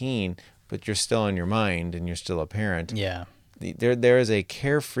 18, but you're still on your mind and you're still a parent. Yeah. There is a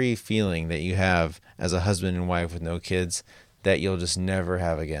carefree feeling that you have as a husband and wife with no kids that you'll just never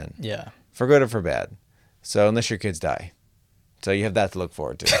have again. Yeah. For good or for bad. So unless your kids die. So you have that to look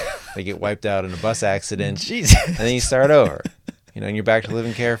forward to. They get wiped out in a bus accident. Jesus. And then you start over. And you're back to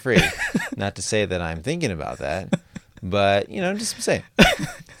living carefree. Not to say that I'm thinking about that. But, just say.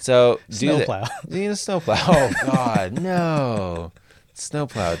 So do that. Snowplow. Snowplow. Oh, God, no.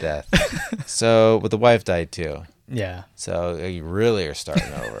 Snowplow death. So, but the wife died too. Yeah. So you really are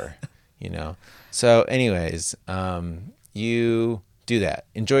starting over, So anyways, you do that.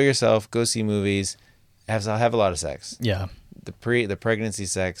 Enjoy yourself. Go see movies. Have a lot of sex. Yeah. The pregnancy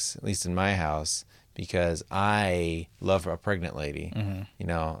sex, at least in my house, because I love a pregnant lady.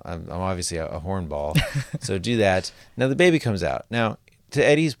 Mm-hmm. I'm obviously a hornball. So do that. Now the baby comes out. Now, to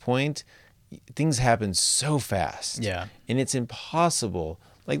Eddie's point, things happen so fast. Yeah. And it's impossible.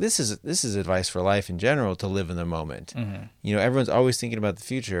 This is advice for life in general, to live in the moment. Mm-hmm. Everyone's always thinking about the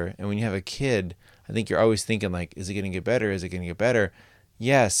future. And when you have a kid, I think you're always thinking is it going to get better? Is it going to get better?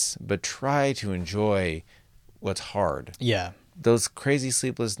 Yes, but try to enjoy what's hard. Yeah. Those crazy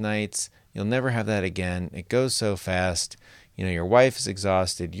sleepless nights, you'll never have that again. It goes so fast. Your wife is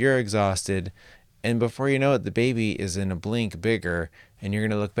exhausted. You're exhausted. And before you know it, the baby is in a blink bigger, and you're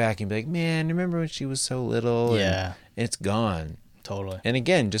going to look back and be like, man, remember when she was so little? Yeah. And it's gone. Totally. And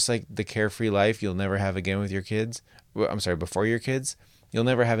again, just like the carefree life you'll never have again with your kids. Well, I'm sorry, before your kids, you'll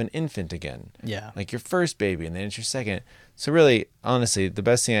never have an infant again. Yeah. Like your first baby, and then it's your second. So really, honestly, the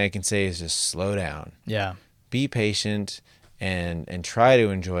best thing I can say is just slow down. Yeah. Be patient and try to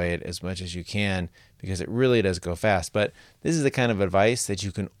enjoy it as much as you can, because it really does go fast. But this is the kind of advice that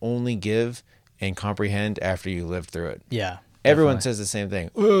you can only give and comprehend after you lived through it. Yeah. Everyone definitely. says the same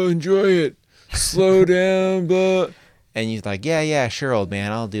thing. Oh, enjoy it. Slow down, but... And you're like, yeah, sure, old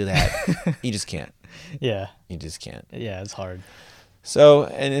man, I'll do that. You just can't. Yeah. You just can't. Yeah, it's hard. So,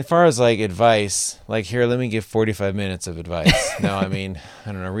 and as far as like advice, like here, let me give 45 minutes of advice. No, I mean,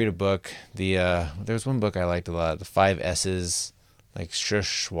 I don't know, read a book. There's one book I liked a lot, The 5 S's, like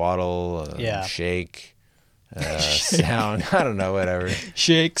shush, swaddle, shake, sound, I don't know, whatever.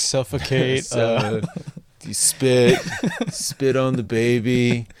 Shake, suffocate. So, you spit on the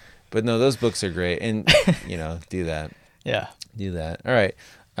baby. But no, those books are great. And, do that. Yeah. Do that. All right.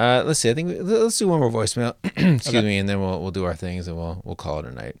 Let's see. I think let's do one more voicemail. Excuse me, and then we'll do our things and we'll call it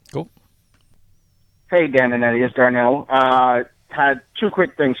a night. Cool. Hey, Dan and Eddie, it's Darnell. Had 2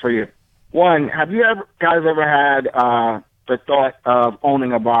 quick things for you. One, have you guys ever had the thought of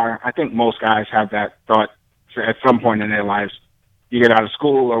owning a bar? I think most guys have that thought at some point in their lives. You get out of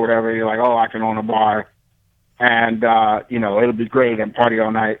school or whatever, you're like, oh, I can own a bar, and it'll be great and party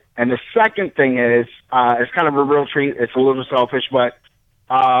all night. And the second thing is, it's kind of a real treat. It's a little selfish, but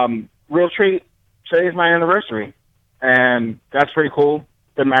real treat. Today's my anniversary, and that's pretty cool.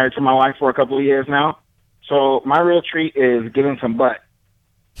 Been married to my wife for a couple of years now, so my real treat is getting some butt,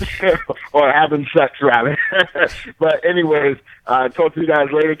 or having sex rather. But anyways, talk to you guys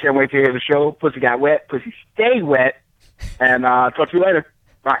later. Can't wait to hear the show. Pussy got wet. Pussy stay wet. And talk to you later.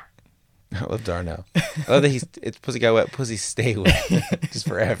 Bye. I love Darnell. I love that it's pussy got wet, pussy stay wet, just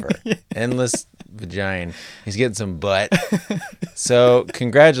forever. Endless vagina. He's getting some butt. So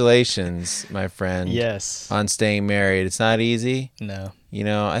congratulations, my friend. Yes. On staying married. It's not easy. No.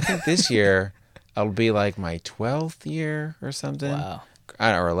 I think this year it'll be like my 12th year or something. Wow.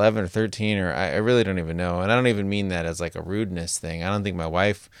 Or 11 or 13, or I really don't even know. And I don't even mean that as like a rudeness thing. I don't think my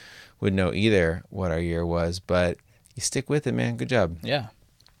wife would know either what our year was, but you stick with it, man. Good job. Yeah.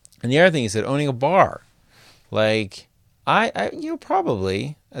 And the other thing you said, owning a bar. Like, I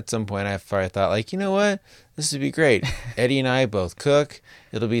probably at some point I probably thought, like, you know what? This would be great. Eddie and I both cook.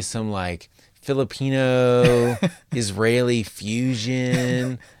 It'll be some like Filipino, Israeli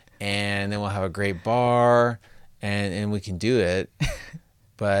fusion, and then we'll have a great bar, and we can do it.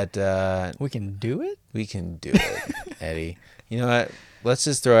 But we can do it? We can do it, Eddie. You know what? Let's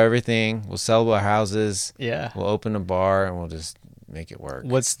just throw everything. We'll sell our houses. Yeah. We'll open a bar, and we'll just make it work.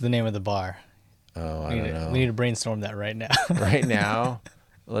 What's the name of the bar? Oh, I don't know. We need to brainstorm that right now. Right now?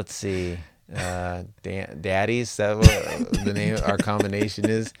 Let's see. Daddy's? Is that what the name of our combination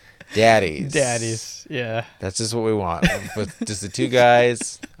is? Daddy's. Daddy's, yeah. That's just what we want. With just the 2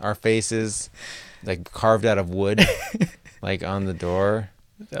 guys, our faces, like carved out of wood, like on the door.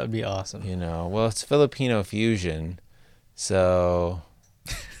 That would be awesome. Well, it's Filipino fusion, so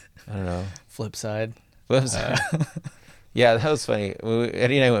I don't know. Flip side. Yeah, that was funny.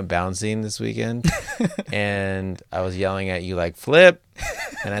 Eddie and I went bouncing this weekend, and I was yelling at you like, flip,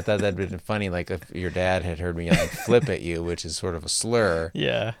 and I thought that'd been funny, like if your dad had heard me yelling flip at you, which is sort of a slur.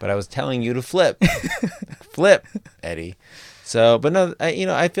 Yeah. But I was telling you to flip. Flip, Eddie. So, but no,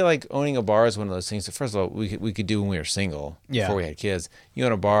 I feel like owning a bar is one of those things that, first of all, we could do when we were single, before we had kids. You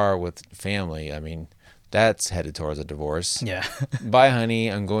own a bar with family, I mean, that's headed towards a divorce. Yeah. Bye,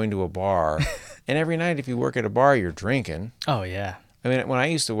 honey, I'm going to a bar. And every night, if you work at a bar, you're drinking. Oh, yeah. I mean, when I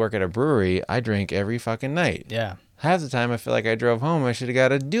used to work at a brewery, I drank every fucking night. Yeah. Half the time, I feel like I drove home, I should have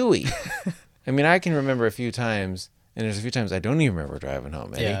got a Dewey. I mean, I can remember a few times, and there's a few times I don't even remember driving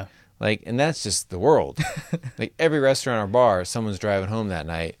home, Eddie. Yeah. Like, and that's just the world. Like, every restaurant or bar, someone's driving home that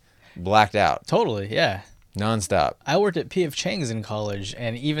night, blacked out. Totally, yeah. Nonstop. I worked at P.F. Chang's in college,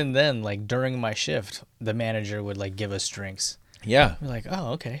 and even then, like, during my shift, the manager would, like, give us drinks. Yeah. We're like,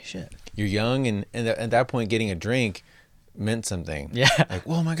 oh, okay, shit. You're young, and at that point, getting a drink meant something. Yeah. Like,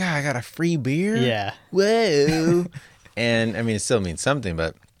 whoa, my God, I got a free beer? Yeah. Whoa. And, I mean, it still means something,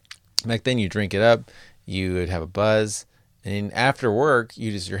 but back then you drink it up, you would have a buzz, and after work,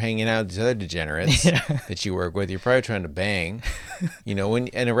 you're hanging out with these other degenerates that you work with. You're probably trying to bang. When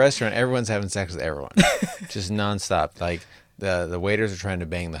in a restaurant, everyone's having sex with everyone. Just nonstop. Like, the waiters are trying to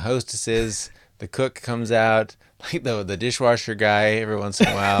bang the hostesses. The cook comes out. Like, the dishwasher guy, every once in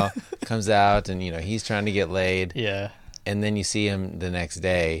a while, comes out, and, he's trying to get laid. Yeah. And then you see him the next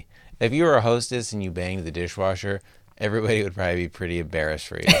day, If you were a hostess and you banged the dishwasher, everybody would probably be pretty embarrassed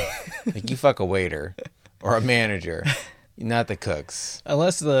for you. Like, you fuck a waiter or a manager, not the cooks.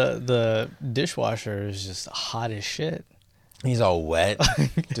 Unless the dishwasher is just hot as shit. He's all wet,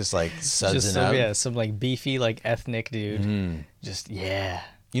 just like sudsing Just up. some like beefy, like ethnic dude. Just, yeah.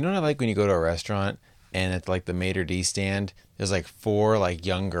 You know what I like when you go to a restaurant and at like the maitre d' stand, there's like 4 like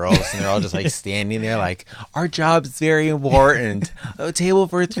young girls and they're all just like standing there like, our job's very important. Oh, table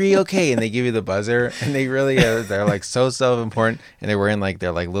for 3, okay. And they give you the buzzer and they really are, they're like so self-important and they're wearing like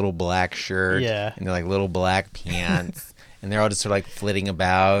their like little black shirt Yeah. and they're like little black pants and they're all just sort of like flitting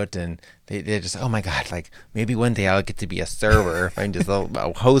about and they're just, oh my God, like maybe one day I'll get to be a server if I'm just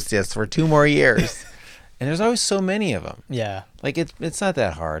a hostess for 2 more years. And there's always so many of them. Yeah. Like it's not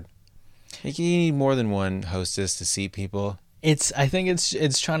that hard. Like, you need more than one hostess to seat people. I think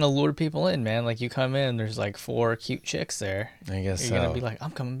it's trying to lure people in, man. Like, you come in, there's like 4 cute chicks there. I guess You're so. gonna be like,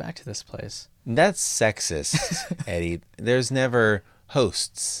 I'm coming back to this place. That's sexist, Eddie. There's never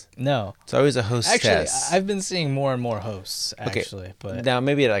hosts. No. It's always a hostess. Actually, I've been seeing more and more hosts, actually. But Now,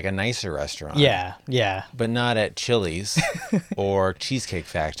 maybe at like a nicer restaurant. yeah. But not at Chili's or Cheesecake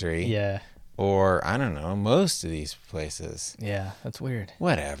Factory Yeah. or, I don't know, most of these places. Yeah. That's weird.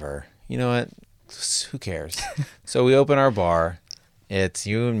 Whatever. You know what? Who cares? So we open our bar. It's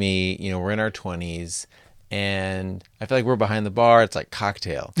you and me. You know, we're in our 20s. And I feel like we're behind the bar. It's like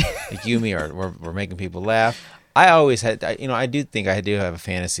cocktail. Like you and me we're making people laugh. I always had, I do think I do have a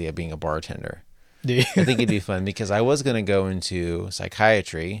fantasy of being a bartender. Do you? I think it'd be fun because I was going to go into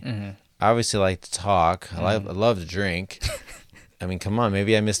psychiatry. I obviously like to talk. I love to drink. I mean, come on,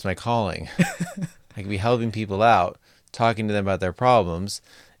 maybe I missed my calling. I could be helping people out, talking to them about their problems,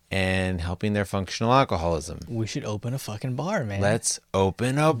 and helping their functional alcoholism. We should open a fucking bar, man. Let's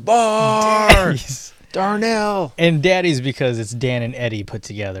open a bar! Daddies. Darnell! And daddies because it's Dan and Eddie put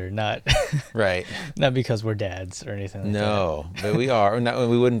together, not Right. not because we're dads or anything like No, but we are. No,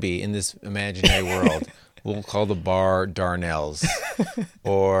 we wouldn't be in this imaginary world. We'll call the bar Darnell's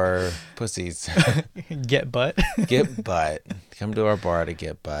or Pussies. that. Get butt. Get butt. Come to our bar to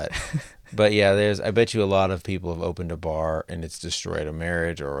get butt. But yeah, I bet you a lot of people have opened a bar and it's destroyed a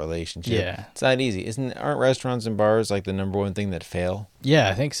marriage or a relationship. Yeah. It's not easy. Aren't restaurants and bars like the number one thing that fail? Yeah,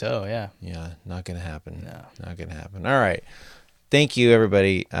 I think so, yeah. Yeah, not going to happen. No. Not going to happen. All right. Thank you,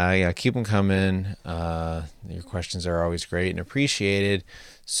 everybody. Yeah, keep them coming. Your questions are always great and appreciated.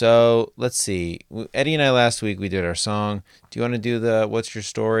 So let's see. Eddie and I last week, we did our song. Do you want to do the What's Your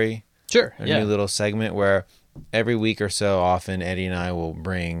Story? Sure. A Yeah. new little segment where every week or so often Eddie and I will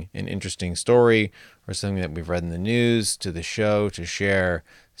bring an interesting story or something that we've read in the news to the show to share.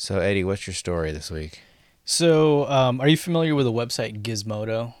 So Eddie, what's your story this week? So, are you familiar with the website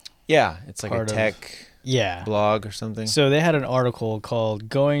Gizmodo? Yeah, it's like Part a of- tech Yeah. blog or something. So they had an article called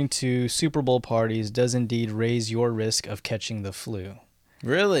 "Going to Super Bowl Parties Does Indeed Raise Your Risk of Catching the Flu."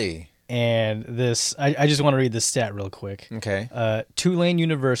 Really? And this, I just want to read this stat real quick. Okay. Tulane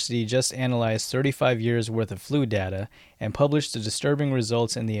University just analyzed 35 years worth of flu data and published the disturbing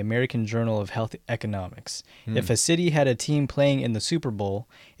results in the American Journal of Health Economics. If a city had a team playing in the Super Bowl,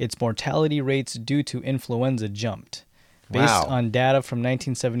 its mortality rates due to influenza jumped. Based Wow. on data from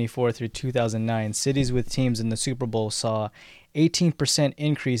 1974 through 2009, cities with teams in the Super Bowl saw 18%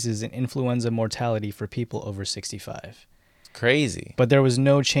 increases in influenza mortality for people over 65. Crazy. But there was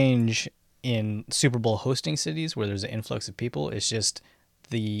no change in Super Bowl hosting cities where there's an influx of people. It's just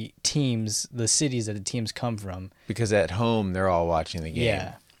the teams, the cities that the teams come from. Because at home, they're all watching the game.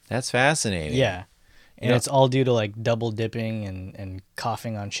 Yeah. That's fascinating. Yeah. And know- it's all due to like double dipping and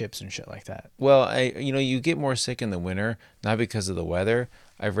coughing on chips and shit like that. Well, you get more sick in the winter, not because of the weather.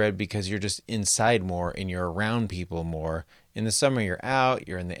 I've read because you're just inside more and you're around people more. In the summer, you're out,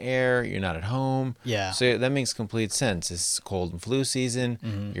 you're in the air, you're not at home. Yeah. So that makes complete sense. It's cold and flu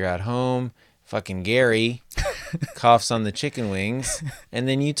season. You're at home. Fucking Gary coughs on the chicken wings, and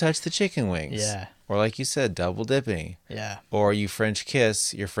then you touch the chicken wings. Yeah. Or like you said, double dipping. Yeah. Or you French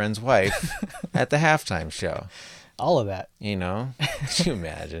kiss your friend's wife at the halftime show. All of that. You know? Could you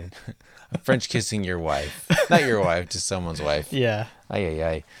imagine? French kissing your wife. Not your wife, just someone's wife. Yeah. Ay, ay,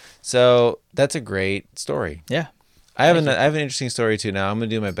 ay. So that's a great story. Yeah. I have an interesting story too now. I'm going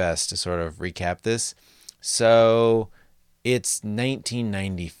to do my best to sort of recap this. So it's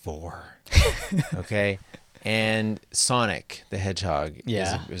 1994. Okay? And Sonic the Hedgehog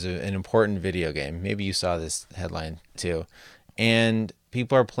Yeah. is an important video game. Maybe you saw this headline too. And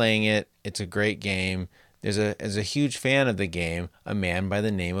people are playing it. It's a great game. There's a huge fan of the game, a man by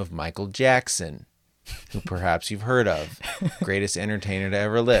the name of Michael Jackson, who perhaps you've heard of. Greatest entertainer to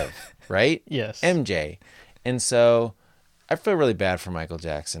ever live, right? Yes. MJ. And so I feel really bad for Michael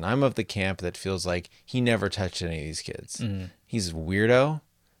Jackson. I'm of the camp that feels like he never touched any of these kids. He's a weirdo.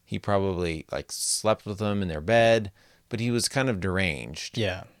 He probably like slept with them in their bed, but he was kind of deranged.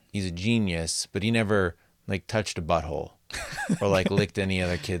 Yeah. He's a genius, but he never like touched a butthole or like licked any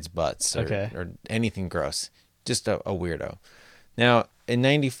other kids' butts or anything gross. Just a weirdo. Now, in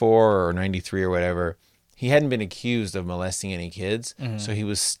 94 or 93 or whatever, he hadn't been accused of molesting any kids, so he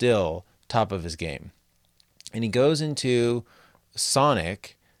was still top of his game. And he goes into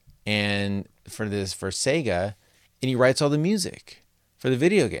Sonic and for Sega, and he writes all the music for the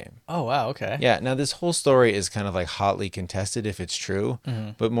video game. Oh, wow. Okay. Yeah. Now, this whole story is kind of like hotly contested if it's true,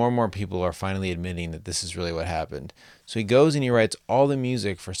 but more and more people are finally admitting that this is really what happened. So he goes and he writes all the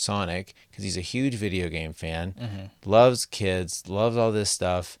music for Sonic because he's a huge video game fan, loves kids, loves all this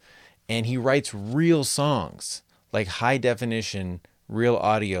stuff, and he writes real songs, like high definition, real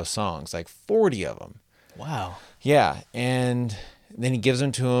audio songs, like 40 of them. Wow. Yeah. And then he gives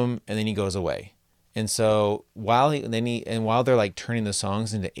them to him, and then he goes away. And so while they're like turning the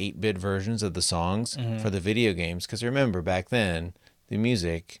songs into 8-bit versions of the songs for the video games, because remember back then the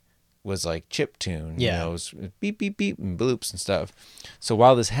music was like chip tune, you know, it was beep beep beep and bloops and stuff. So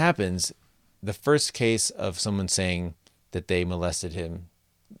while this happens, the first case of someone saying that they molested him,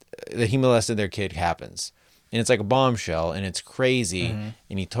 that he molested their kid happens, and it's like a bombshell, and it's crazy,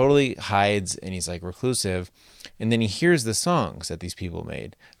 and he totally hides, and he's like reclusive. And then he hears the songs that these people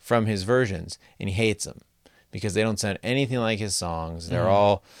made from his versions, and he hates them because they don't sound anything like his songs. They're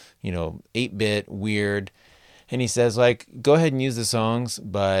all, 8-bit, weird. And he says, like, go ahead and use the songs,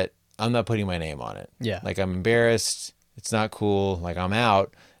 but I'm not putting my name on it. Yeah. Like, I'm embarrassed. It's not cool. Like, I'm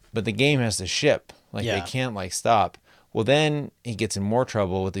out. But the game has to ship. Like, they can't, like, stop. Well, then he gets in more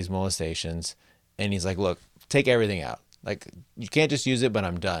trouble with these molestations, and he's like, look, take everything out. Like, you can't just use it, but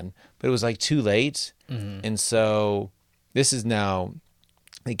I'm done. But it was like too late. And so this is now,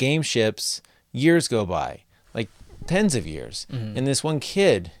 the game ships, years go by, like tens of years. And this one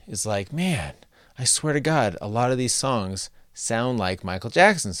kid is like, man, I swear to God, a lot of these songs sound like Michael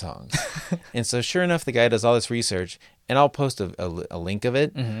Jackson songs. And so sure enough, the guy does all this research, and I'll post a link of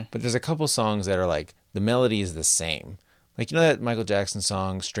it. But there's a couple songs that are like, the melody is the same. Like, you know that Michael Jackson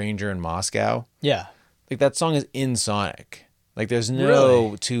song, Stranger in Moscow? Yeah. Like, that song is in Sonic. Like, there's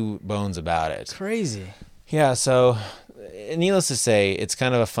no two bones about it. Crazy. Yeah, so needless to say, it's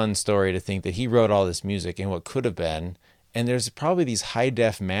kind of a fun story to think that he wrote all this music in what could have been, and there's probably these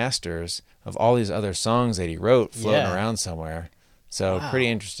high-def masters of all these other songs that he wrote floating around somewhere. So pretty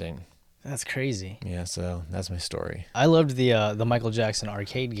interesting. That's crazy. Yeah, so that's my story. I loved the Michael Jackson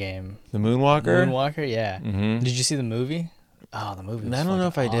arcade game. The Moonwalker? Moonwalker, yeah. Mm-hmm. Did you see the movie? Oh, the movie was I don't know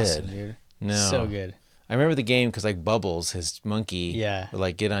if I awesome, did. Dude. No. So good. I remember the game because, like, Bubbles, his monkey, would,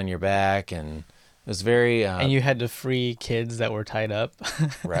 like, get on your back, and it was very... and you had to free kids that were tied up.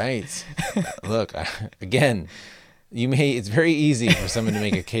 Right. Look, again, it's very easy for someone to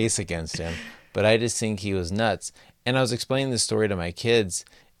make a case against him, but I just think he was nuts. And I was explaining this story to my kids,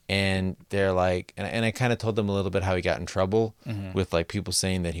 and they're like... And I kind of told them a little bit how he got in trouble with, like, people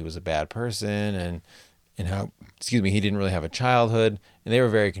saying that he was a bad person, and how, he didn't really have a childhood, and they were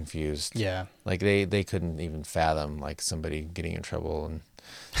very confused. Yeah. Like, they couldn't even fathom, like, somebody getting in trouble. And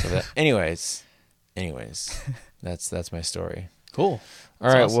so that, anyways, that's my story. Cool.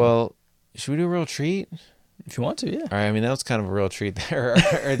 All right, awesome. well, should we do a real treat? If you want to, yeah. All right, I mean, that was kind of a real treat there.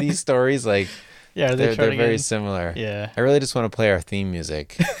 Are these stories, like, yeah, they're very similar. Yeah. I really just want to play our theme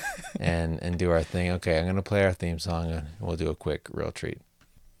music and do our thing. Okay, I'm going to play our theme song, and we'll do a quick real treat.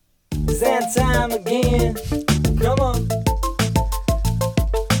 It's that time again. Come on.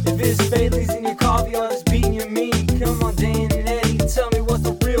 If it's Bailey's in your coffee or it's beating your meat, come on, Dan and Eddie, tell me what's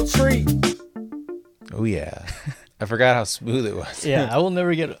a real treat. Oh yeah, I forgot how smooth it was. Yeah, I will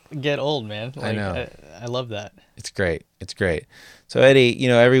never get old, man. Like, I know. I love that. It's great. It's great. So Eddie,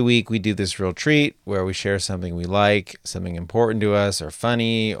 every week we do this real treat where we share something we like, something important to us, or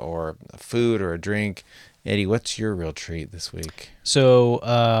funny, or a food or a drink. Eddie, what's your real treat this week? So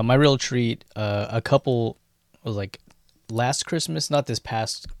my real treat, a couple was like last Christmas, not this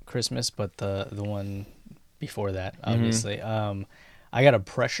past Christmas, but the one before that, obviously. I got a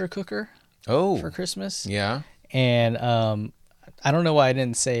pressure cooker for Christmas. Yeah. And I don't know why I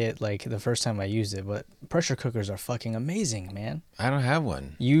didn't say it like the first time I used it, but pressure cookers are fucking amazing, man. I don't have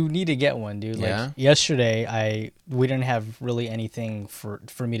one. You need to get one, dude. Yeah? Like yesterday, we didn't have really anything for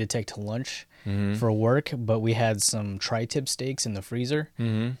me to take to lunch for work, but we had some tri-tip steaks in the freezer,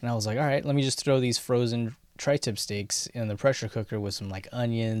 and I was like, all right, let me just throw these frozen tri-tip steaks in the pressure cooker with some like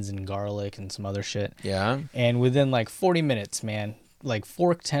onions and garlic and some other shit. Yeah. And within like 40 minutes, man, like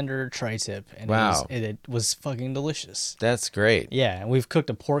fork tender tri-tip, and Wow. it was fucking delicious. That's great. Yeah, and we've cooked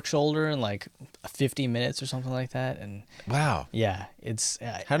a pork shoulder in like 50 minutes or something like that, and Wow. yeah, it's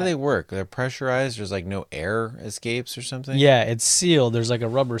How do they work? They're pressurized. There's like no air escapes or something. Yeah, it's sealed. There's like a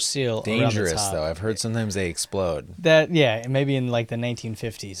rubber seal. around the Dangerous top. though. I've heard sometimes they explode. That maybe in like the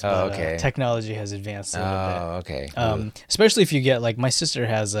 1950s. Oh, But, okay. technology has advanced a little bit. Oh, okay. Especially if you get like my sister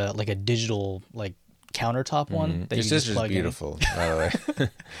has a digital like countertop one that Your you just sister's plug beautiful, by the way.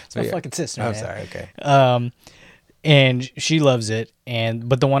 It's my fucking sister. I'm man. sorry. Okay. And she loves it.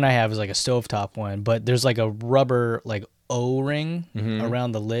 But the one I have is like a stovetop one. But there's like a rubber like O-ring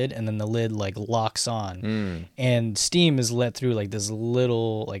around the lid, and then the lid like locks on, and steam is let through like this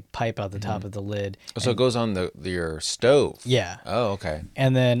little like pipe out the top of the lid. So it goes on your stove. Yeah. Oh, okay.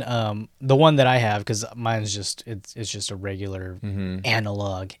 And then the one that I have, because mine's just it's just a regular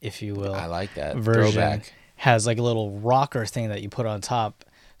analog, if you will. I like that version throwback. has like a little rocker thing that you put on top.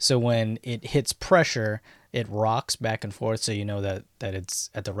 So when it hits pressure, it rocks back and forth, so you know that it's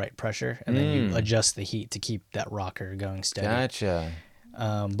at the right pressure, and then you adjust the heat to keep that rocker going steady. Gotcha.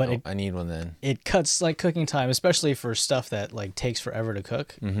 But I need one then. it cuts like cooking time, especially for stuff that like takes forever to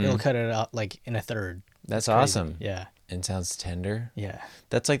cook. It'll cut it out like in a third. That's Crazy. awesome. Yeah. And sounds tender. Yeah.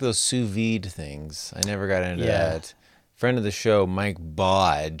 That's like those sous vide things. I never got into Yeah. that. Friend of the show, Mike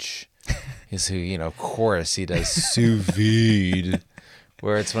Bodge, is who, of course, he does sous vide,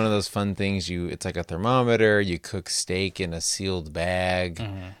 where it's one of those fun things. It's like a thermometer. You cook steak in a sealed bag.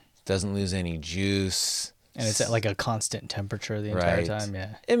 Doesn't lose any juice. And it's at like a constant temperature the entire Right. time.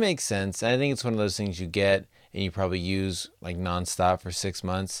 Yeah. It makes sense. I think it's one of those things you get and you probably use like nonstop for 6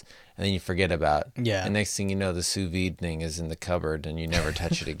 months, and then you forget about. Yeah. And next thing you know, the sous vide thing is in the cupboard, and you never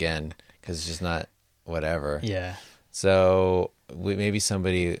touch it again because it's just not whatever. Yeah. So maybe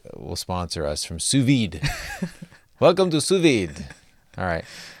somebody will sponsor us from sous vide. Welcome to sous vide. All right.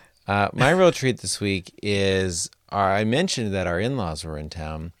 My real treat this week is I mentioned that our in-laws were in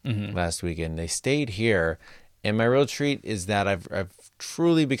town last weekend. They stayed here, and my real treat is that I've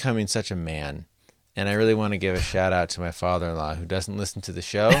truly becoming such a man, and I really want to give a shout out to my father-in-law, who doesn't listen to the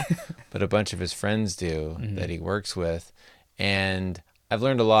show, but a bunch of his friends do that he works with, and I've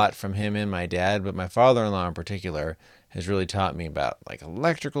learned a lot from him and my dad, but my father-in-law in particular has really taught me about like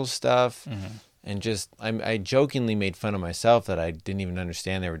electrical stuff. And just, I jokingly made fun of myself that I didn't even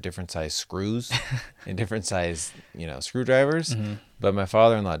understand there were different size screws and different size, screwdrivers. But my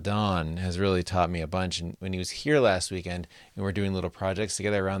father-in-law, Don, has really taught me a bunch. And when he was here last weekend and we're doing little projects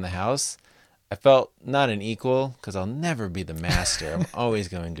together around the house, I felt not an equal, because I'll never be the master. I'm always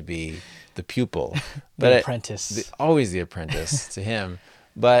going to be the pupil. The apprentice. Always the apprentice to him.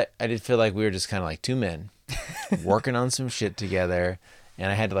 But I did feel like we were just kind of like two men working on some shit together. And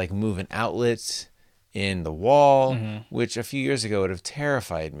I had to like move an outlet in the wall, which a few years ago would have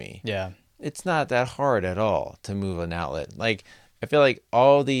terrified me. Yeah. It's not that hard at all to move an outlet. Like, I feel like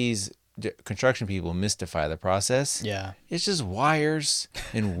all these construction people mystify the process. Yeah. It's just wires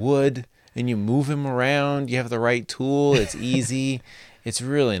and wood, and you move them around. You have the right tool. It's easy. It's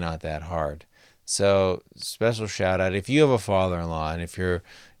really not that hard. So, special shout out. If you have a father-in-law, and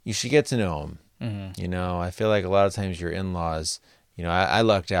you should get to know him. I feel like a lot of times your in-laws, I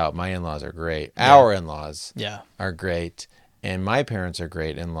lucked out. My in-laws are great. Yeah. Our in-laws are great. And my parents are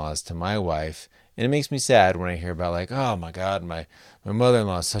great in-laws to my wife. And it makes me sad when I hear about like, oh my God, my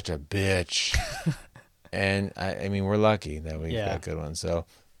mother-in-law is such a bitch. And I mean, we're lucky that we've got good ones. So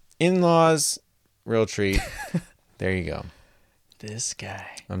in-laws, real treat. There you go. This guy.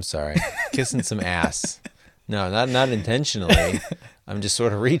 I'm sorry. Kissing some ass. No, not intentionally. I'm just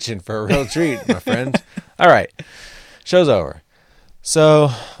sort of reaching for a real treat, my friend. All right. Show's over. So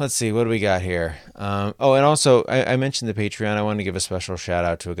let's see, what do we got here? And also I mentioned the Patreon. I want to give a special shout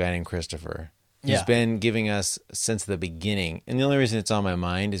out to a guy named Christopher. He's been giving us since the beginning. And the only reason it's on my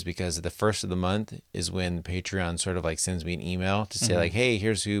mind is because the first of the month is when Patreon sort of like sends me an email to say like, hey,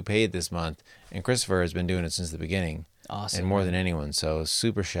 here's who paid this month. And Christopher has been doing it since the beginning. Awesome. And more than anyone. So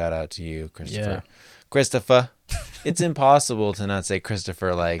super shout out to you, Christopher. Yeah. Christopher. It's impossible to not say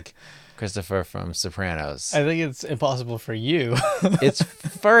Christopher like Christopher from Sopranos. I think it's impossible for you. It's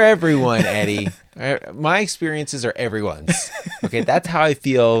for everyone, Eddie. My experiences are everyone's. Okay, that's how I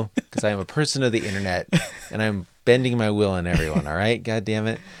feel because I am a person of the internet and I'm bending my will on everyone, all right? God damn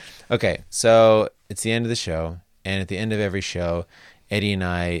it. Okay, so it's the end of the show, and at the end of every show, Eddie and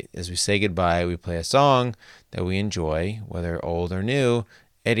I, as we say goodbye, we play a song that we enjoy, whether old or new.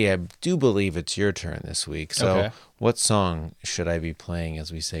 Eddie, I do believe it's your turn this week. So what song should I be playing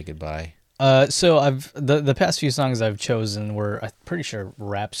as we say goodbye? So the past few songs I've chosen were, I'm pretty sure,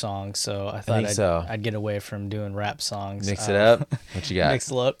 rap songs. So I thought I'd get away from doing rap songs. Mix it up. What you got?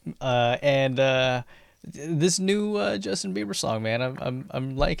 Mix it up. And this new Justin Bieber song, man,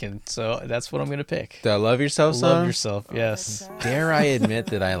 I'm liking. So that's what I'm gonna pick. The Love Yourself song? Love Yourself, yes. Dare I admit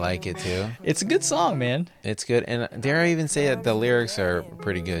that I like it too? It's a good song, man. It's good. And dare I even say that the lyrics are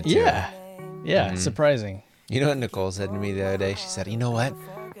pretty good too? Yeah, surprising. You know what Nicole said to me the other day? She said, you know what?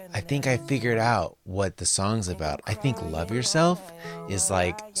 I think I figured out what the song's about. I think Love Yourself is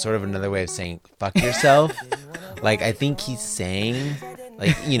like sort of another way of saying fuck yourself. Like, I think he's saying,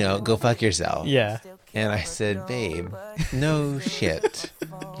 like, you know, go fuck yourself. Yeah. And I said, babe, no shit.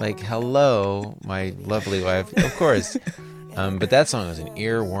 Like, hello, my lovely wife. Of course. But that song is an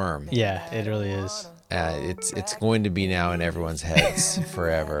earworm. Yeah, it really is. It's going to be now in everyone's heads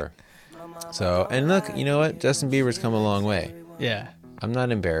forever. So, and look, you know what? Justin Bieber's come a long way. Yeah. I'm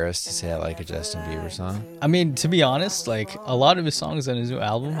not embarrassed to say I like a Justin Bieber song. I mean, to be honest, like a lot of his songs on his new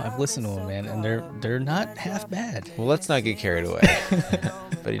album, I've listened to them, man, and they're not half bad. Well, let's not get carried away.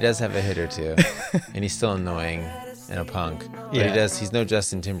 But he does have a hit or two, and he's still annoying and a punk. But he's no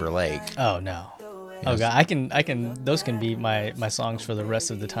Justin Timberlake. Oh no. Oh god, I can. Those can be my songs for the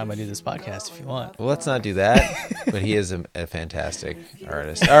rest of the time I do this podcast if you want. Well, let's not do that. But he is a fantastic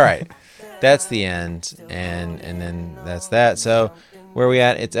artist. All right, that's the end, and then that's that. So where are we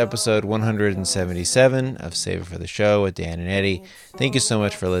at? It's episode 177 of Save It for the Show with Dan and Eddie. Thank you so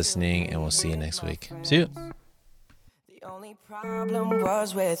much for listening, and we'll see you next week. See you. The only problem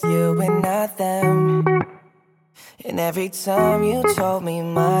was with you and not them. And every time you told me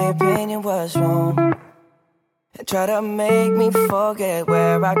my opinion was wrong, and tried to make me forget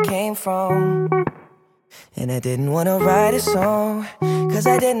where I came from. And I didn't want to write a song, 'cause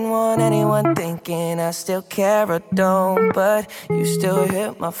I didn't want anyone thinking I still care or don't. But you still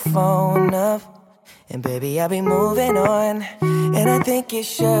hit my phone up, and baby, I'll be moving on. And I think it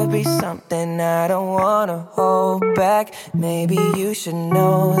should be something I don't want to hold back. Maybe you should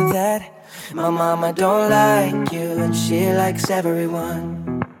know that my mama don't like you, and she likes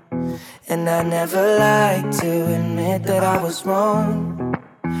everyone. And I never like to admit that I was wrong.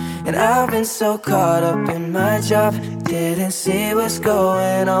 And I've been so caught up in my job, didn't see what's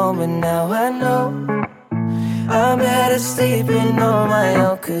going on. But now I know I'm better sleeping on my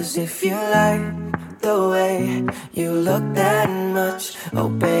own. 'Cause if you like the way you look that much, oh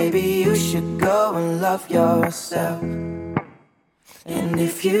baby, you should go and love yourself. And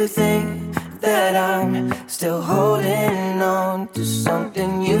if you think that I'm still holding on to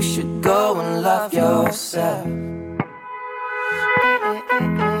something, you should go and love yourself.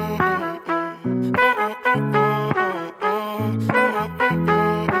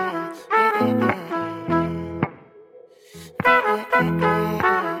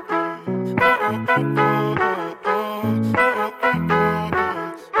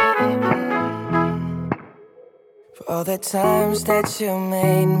 For all the times that you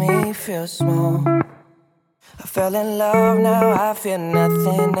made me feel small, I fell in love, now I feel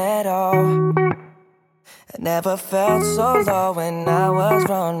nothing at all. I never felt so low when I was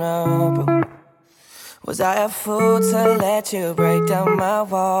vulnerable. Was I a fool to let you break down my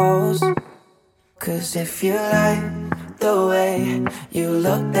walls? 'Cause if you like the way you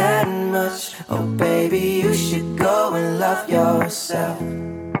look that much, oh baby, you should go and love yourself.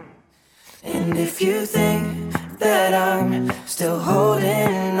 And if you think that I'm still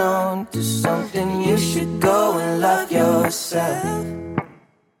holding on to something, you should go and love yourself.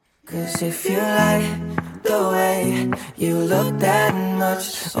 'Cause if you like the way you look that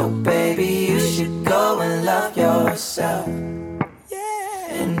much, oh baby, you should go and love yourself.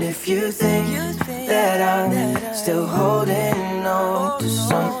 And if you think that I'm still holding on to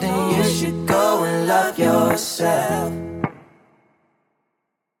something, you should go and love yourself.